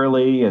available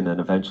early and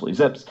then eventually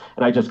Zips,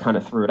 and I just kind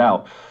of threw it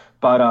out.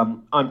 But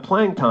on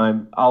playing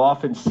time, I'll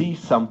often see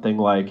something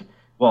like,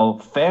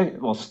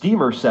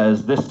 Steamer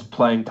says this is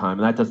playing time,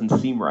 and that doesn't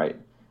seem right.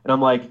 And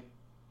I'm like,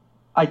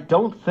 I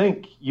don't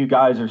think you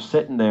guys are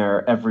sitting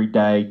there every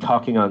day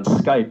talking on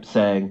Skype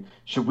saying,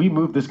 should we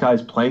move this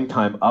guy's playing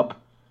time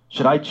up?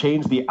 Should I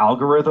change the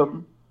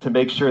algorithm to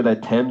make sure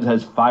that Tim's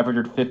has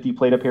 550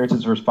 plate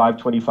appearances versus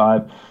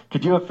 525?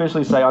 Could you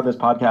officially say on this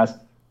podcast,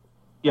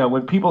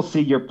 when people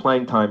see your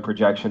playing time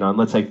projection on,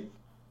 let's say,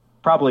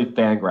 probably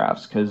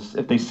Fangraphs, because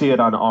if they see it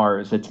on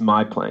ours, it's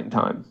my playing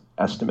time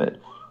estimate.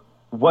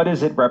 What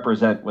does it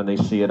represent when they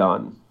see it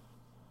on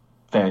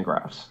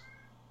Fangraphs?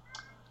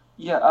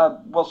 Yeah,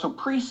 so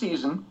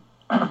preseason,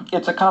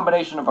 it's a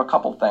combination of a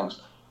couple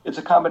things. It's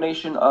a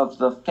combination of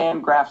the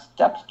Fangraphs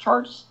depth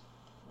charts,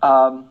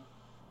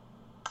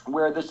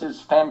 where this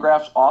is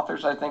Fangraphs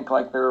authors. I think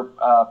like they're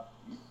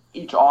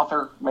each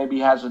author maybe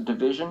has a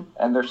division,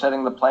 and they're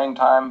setting the playing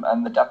time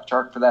and the depth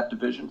chart for that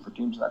division, for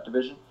teams in that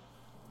division.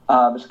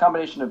 It's a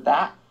combination of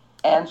that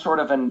and sort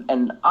of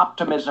an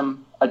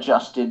optimism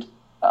adjusted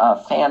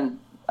fan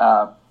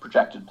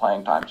projected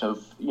playing time. So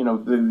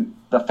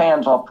the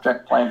fans all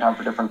project playing time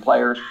for different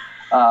players,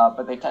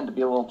 but they tend to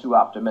be a little too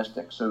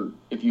optimistic. So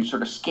if you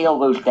sort of scale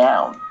those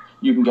down,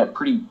 you can get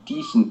pretty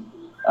decent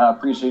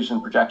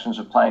preseason projections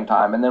of playing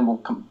time, and then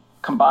we'll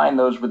combine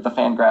those with the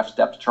Fangraphs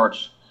depth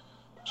charts,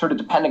 sort of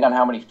depending on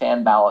how many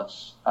fan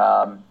ballots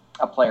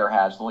a player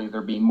has. There'll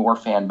either be more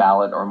fan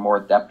ballot or more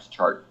depth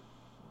chart.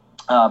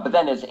 But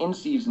then as in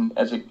season,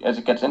 as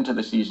it gets into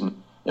the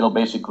season, it'll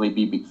basically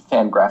be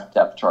Fangraph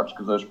depth charts,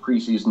 because those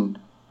preseason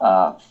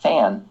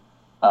fan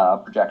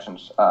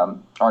projections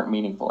aren't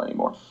meaningful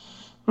anymore.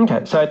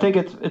 Okay, so I think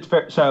it's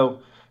fair. So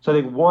I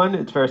think one,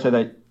 it's fair to say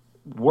that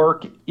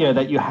work,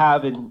 that you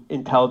have in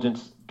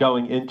intelligence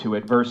going into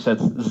it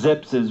versus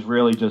Zips is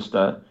really just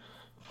a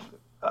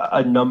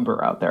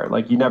number out there.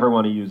 Like you never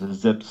want to use a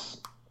Zips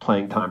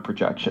playing time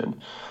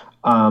projection.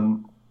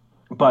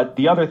 But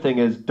the other thing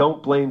is,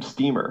 don't blame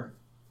Steamer.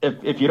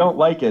 If you don't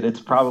like it,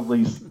 it's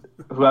probably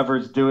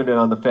whoever's doing it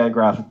on the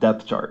Fangraph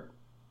depth chart.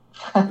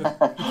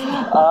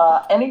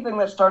 Anything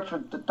that starts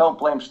with "don't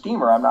blame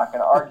Steamer," I'm not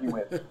going to argue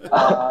with.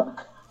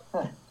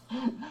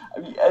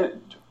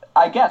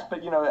 I guess,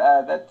 but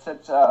that's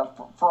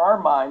for our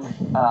mind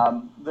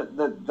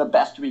the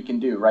best we can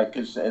do, right?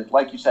 Because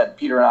like you said,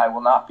 Peter and I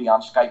will not be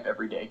on Skype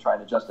every day trying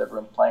to adjust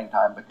everyone's playing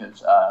time because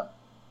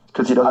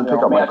he doesn't pick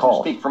up my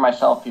calls. I speak for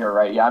myself here,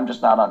 right? Yeah, I'm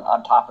just not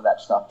on top of that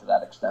stuff to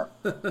that extent.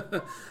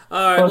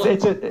 All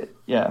right.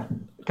 Yeah.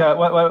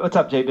 What's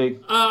up,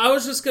 JB? I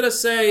was just gonna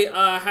say,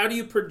 how do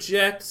you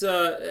project?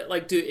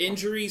 Do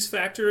injuries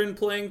factor in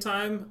playing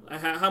time?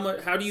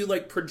 How do you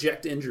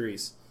project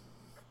injuries?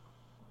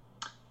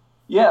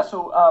 Yeah.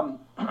 So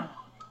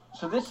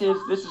this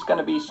is going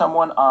to be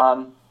someone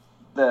on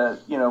the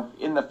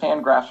in the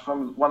Fangraphs,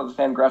 from one of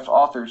the Fangraphs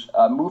authors,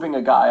 moving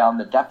a guy on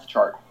the depth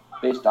chart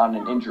based on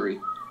an injury,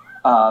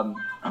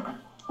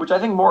 which I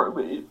think more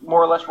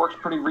or less works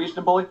pretty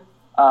reasonably.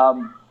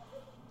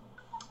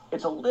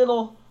 It's a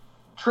little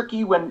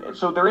tricky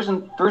there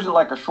isn't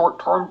like a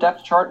short-term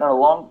depth chart and a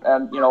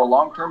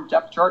long-term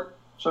depth chart.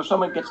 So if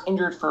someone gets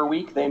injured for a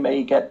week, they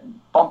may get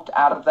bumped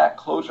out of that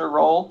closer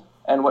role,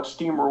 and what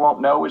Steamer won't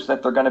know is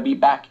that they're going to be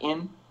back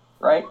in,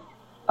 right?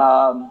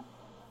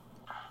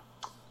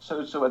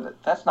 So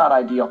that's not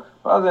ideal.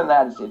 But other than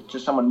that, it's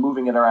just someone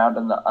moving it around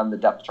on the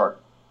depth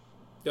chart.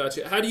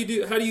 Gotcha. How do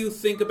you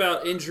think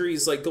about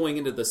injuries going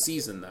into the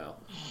season though?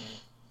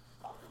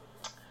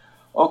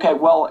 Okay,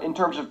 well, in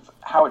terms of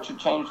how it should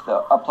change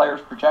a player's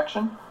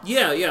projection?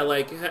 Yeah,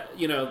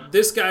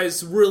 this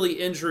guy's really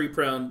injury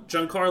prone.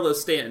 Giancarlo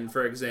Stanton,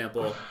 for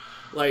example.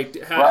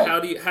 How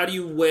do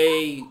you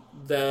weigh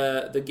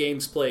the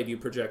games played you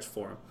project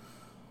for him?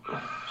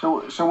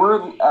 So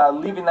we're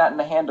leaving that in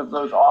the hand of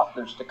those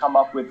authors to come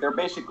up with. They're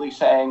basically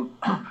saying,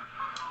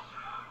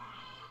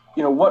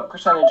 what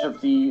percentage of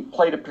the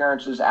plate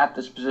appearances at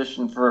this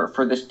position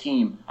for this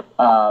team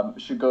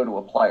should go to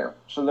a player.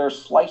 So they're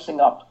slicing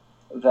up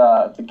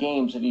the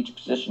games at each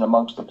position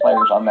amongst the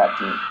players on that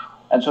team.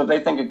 And so if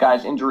they think a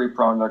guy's injury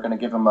prone, they're going to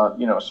give him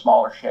a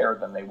smaller share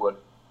than they would.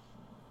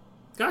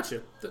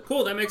 Gotcha.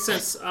 Cool, that makes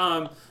sense.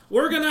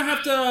 We're going to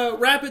have to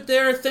wrap it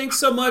there. Thanks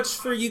so much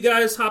for you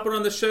guys hopping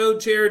on the show,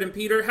 Jared and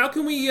Peter. How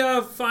can we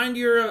find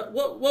your...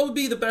 what would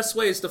be the best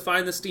ways to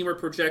find the Steamer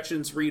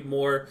projections, read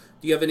more?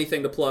 Do you have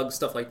anything to plug,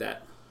 stuff like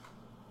that?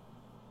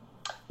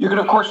 You can,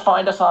 of course,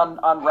 find us on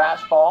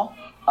Razzball.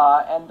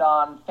 and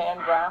on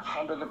Fangraphs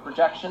under the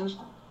projections,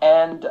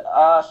 and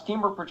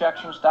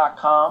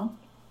steamerprojections.com.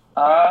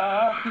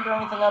 Peter,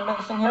 anything I'm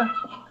missing here?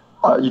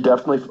 You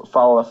definitely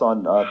follow us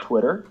on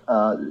Twitter.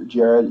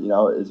 Jared,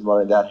 is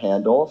running that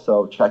handle,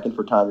 so check in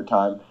from time to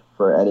time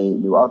for any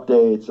new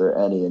updates or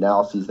any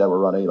analyses that we're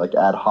running, like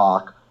ad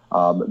hoc,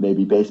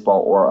 maybe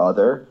baseball or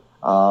other.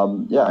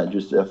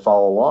 Just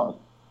follow along.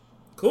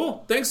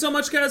 Cool. Thanks so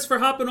much, guys, for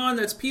hopping on.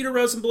 That's Peter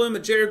Rosenblum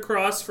and Jared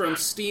Cross from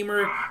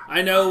Steamer.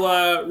 I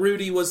know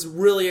Rudy was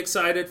really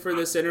excited for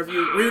this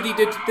interview. Rudy,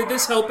 did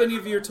this help any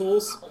of your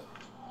tools?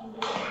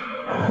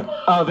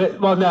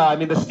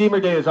 The Steamer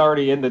Day is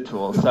already in the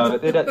tool, so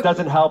it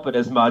doesn't help it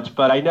as much.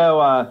 But I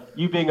know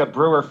you being a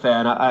Brewer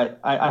fan,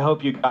 I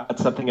hope you got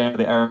something out of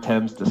the Eric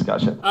Thames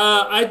discussion.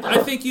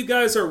 I think you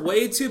guys are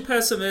way too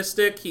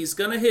pessimistic. He's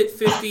going to hit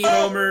 50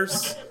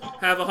 homers,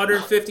 have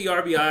 150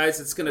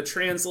 RBIs. It's going to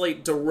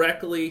translate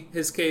directly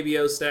his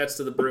KBO stats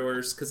to the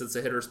Brewers because it's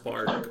a hitter's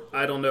park.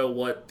 I don't know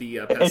what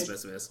the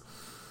pessimism is.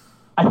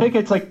 I think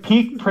it's like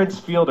peak Prince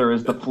Fielder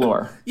is the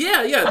floor.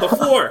 Yeah, the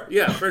floor.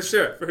 Yeah, for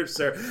sure.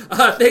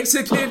 Thanks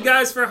again,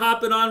 guys, for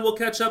hopping on. We'll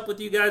catch up with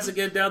you guys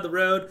again down the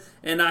road.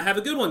 And have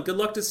a good one. Good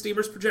luck to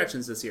Steamer's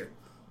projections this year.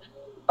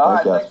 All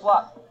right, thanks a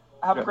lot.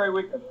 Have a great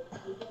weekend.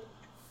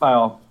 Bye,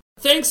 all.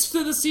 Thanks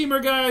to the Steamer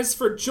guys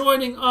for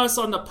joining us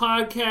on the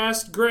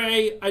podcast.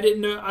 Gray, I didn't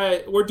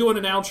know. We're doing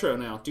an outro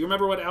now. Do you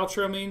remember what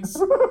outro means?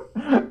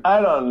 I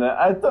don't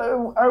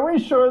know. Are we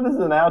sure this is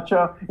an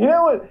outro? You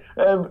know what?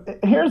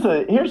 Here's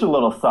a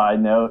little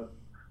side note.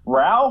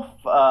 Ralph,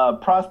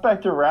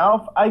 Prospector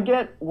Ralph, I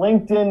get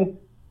LinkedIn.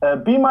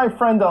 Be my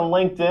friend on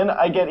LinkedIn.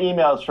 I get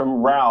emails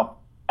from Ralph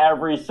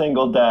every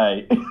single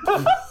day.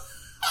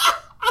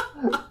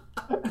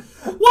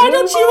 Why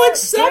don't you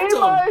accept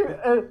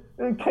them?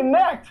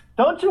 Connect.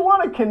 Don't you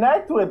want to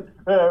connect with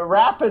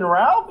Rappin'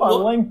 Ralph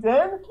on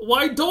LinkedIn?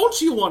 Why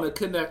don't you want to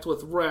connect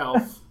with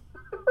Ralph?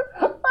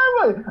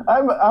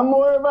 I'm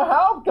more of a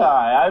Halp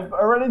guy.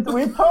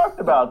 We've talked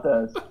about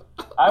this.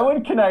 I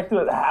would connect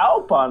with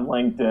Halp on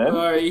LinkedIn.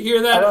 All right, you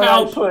hear that,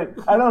 Halp?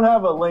 I don't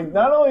have a link.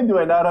 Not only do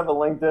I not have a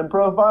LinkedIn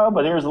profile,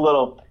 but here's a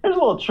little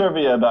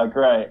trivia about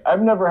Gray.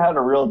 I've never had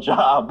a real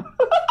job.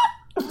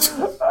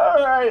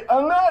 All right,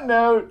 on that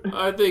note,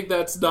 I think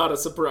that's not a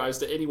surprise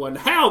to anyone.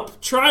 Halp,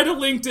 try to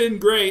LinkedIn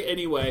Gray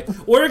anyway.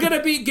 We're going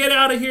to get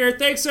out of here.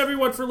 Thanks,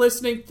 everyone, for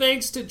listening.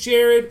 Thanks to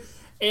Jared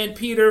and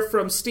Peter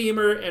from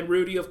Steamer and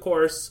Rudy, of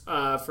course,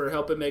 for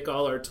helping make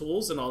all our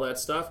tools and all that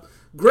stuff.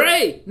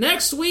 Gray,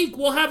 next week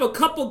we'll have a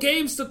couple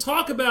games to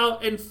talk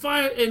about and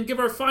give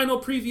our final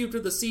preview for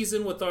the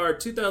season with our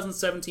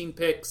 2017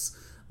 picks.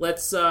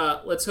 Let's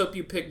hope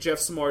you pick Jeff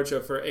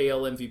Samardzija for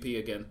AL MVP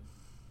again.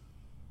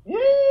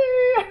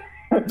 Yeah,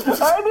 I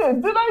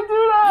did. Did I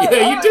do that?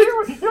 Yeah, you did.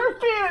 You're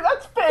feeding.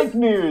 That's fake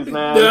news,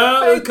 man.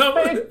 No,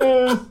 fake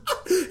news.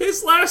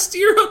 His last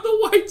year on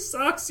the White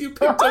Sox, you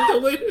picked him to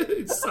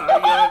win Cy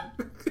Young.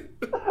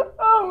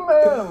 Oh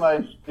man, am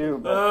I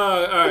stupid?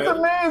 All right. It's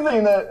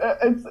amazing that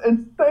it's.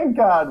 Thank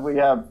God we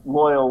have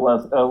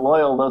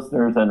loyal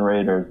listeners and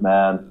readers,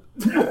 man.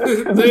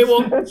 They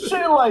will. It's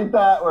shit like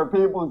that where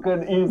people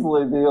could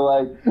easily be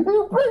like,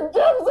 "You bring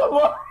Jeff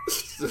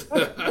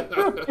Samardzija,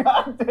 you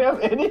goddamn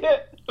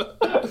idiot."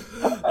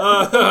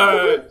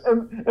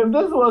 If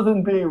this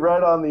wasn't being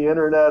read on the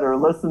internet or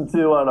listened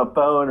to on a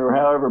phone or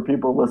however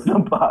people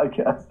listen to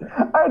podcasts,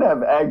 I'd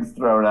have eggs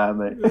thrown at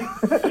me.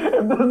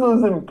 If this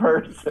was in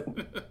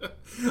person.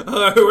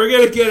 All right, we're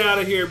gonna get out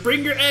of here.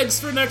 Bring your eggs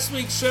for next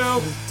week's show.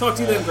 Talk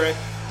to you then, Gray.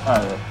 All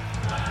right.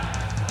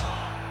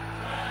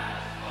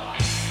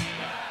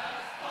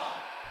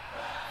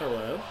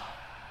 Hello.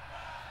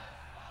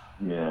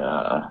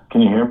 Yeah.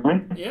 Can you hear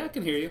me? Yeah, I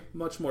can hear you.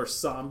 Much more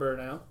somber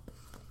now.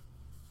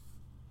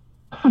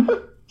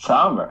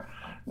 Somber?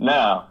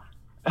 No.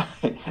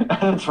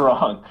 That's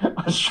wrong.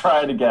 Let's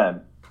try it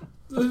again.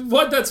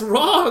 What? That's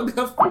wrong?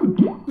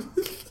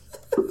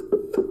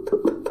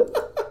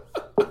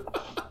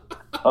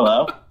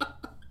 Hello?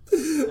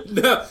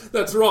 No,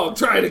 that's wrong.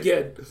 Try it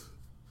again.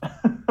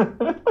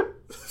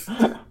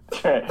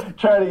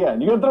 Try it again.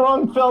 You got the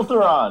wrong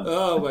filter on.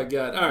 Oh, my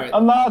God. All right.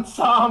 I'm not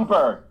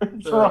somber.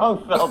 It's the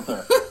wrong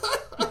filter.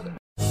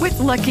 With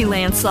Lucky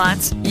Land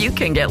Slots, you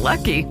can get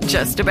lucky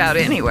just about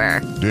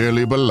anywhere.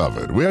 Dearly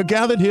beloved, we are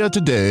gathered here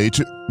today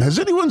to... Has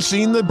anyone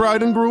seen the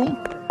bride and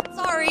groom?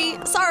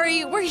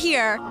 Sorry, we're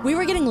here. We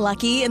were getting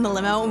lucky in the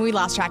limo and we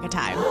lost track of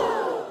time.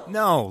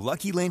 No,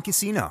 Lucky Land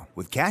Casino,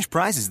 with cash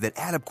prizes that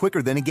add up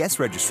quicker than a guest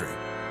registry.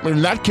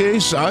 In that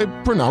case, I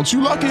pronounce you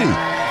lucky.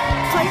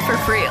 Play for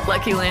free at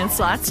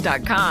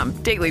LuckyLandSlots.com.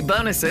 Daily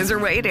bonuses are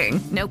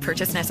waiting. No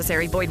purchase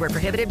necessary. Void where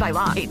prohibited by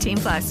law.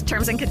 18+.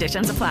 Terms and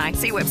conditions apply.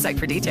 See website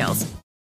for details.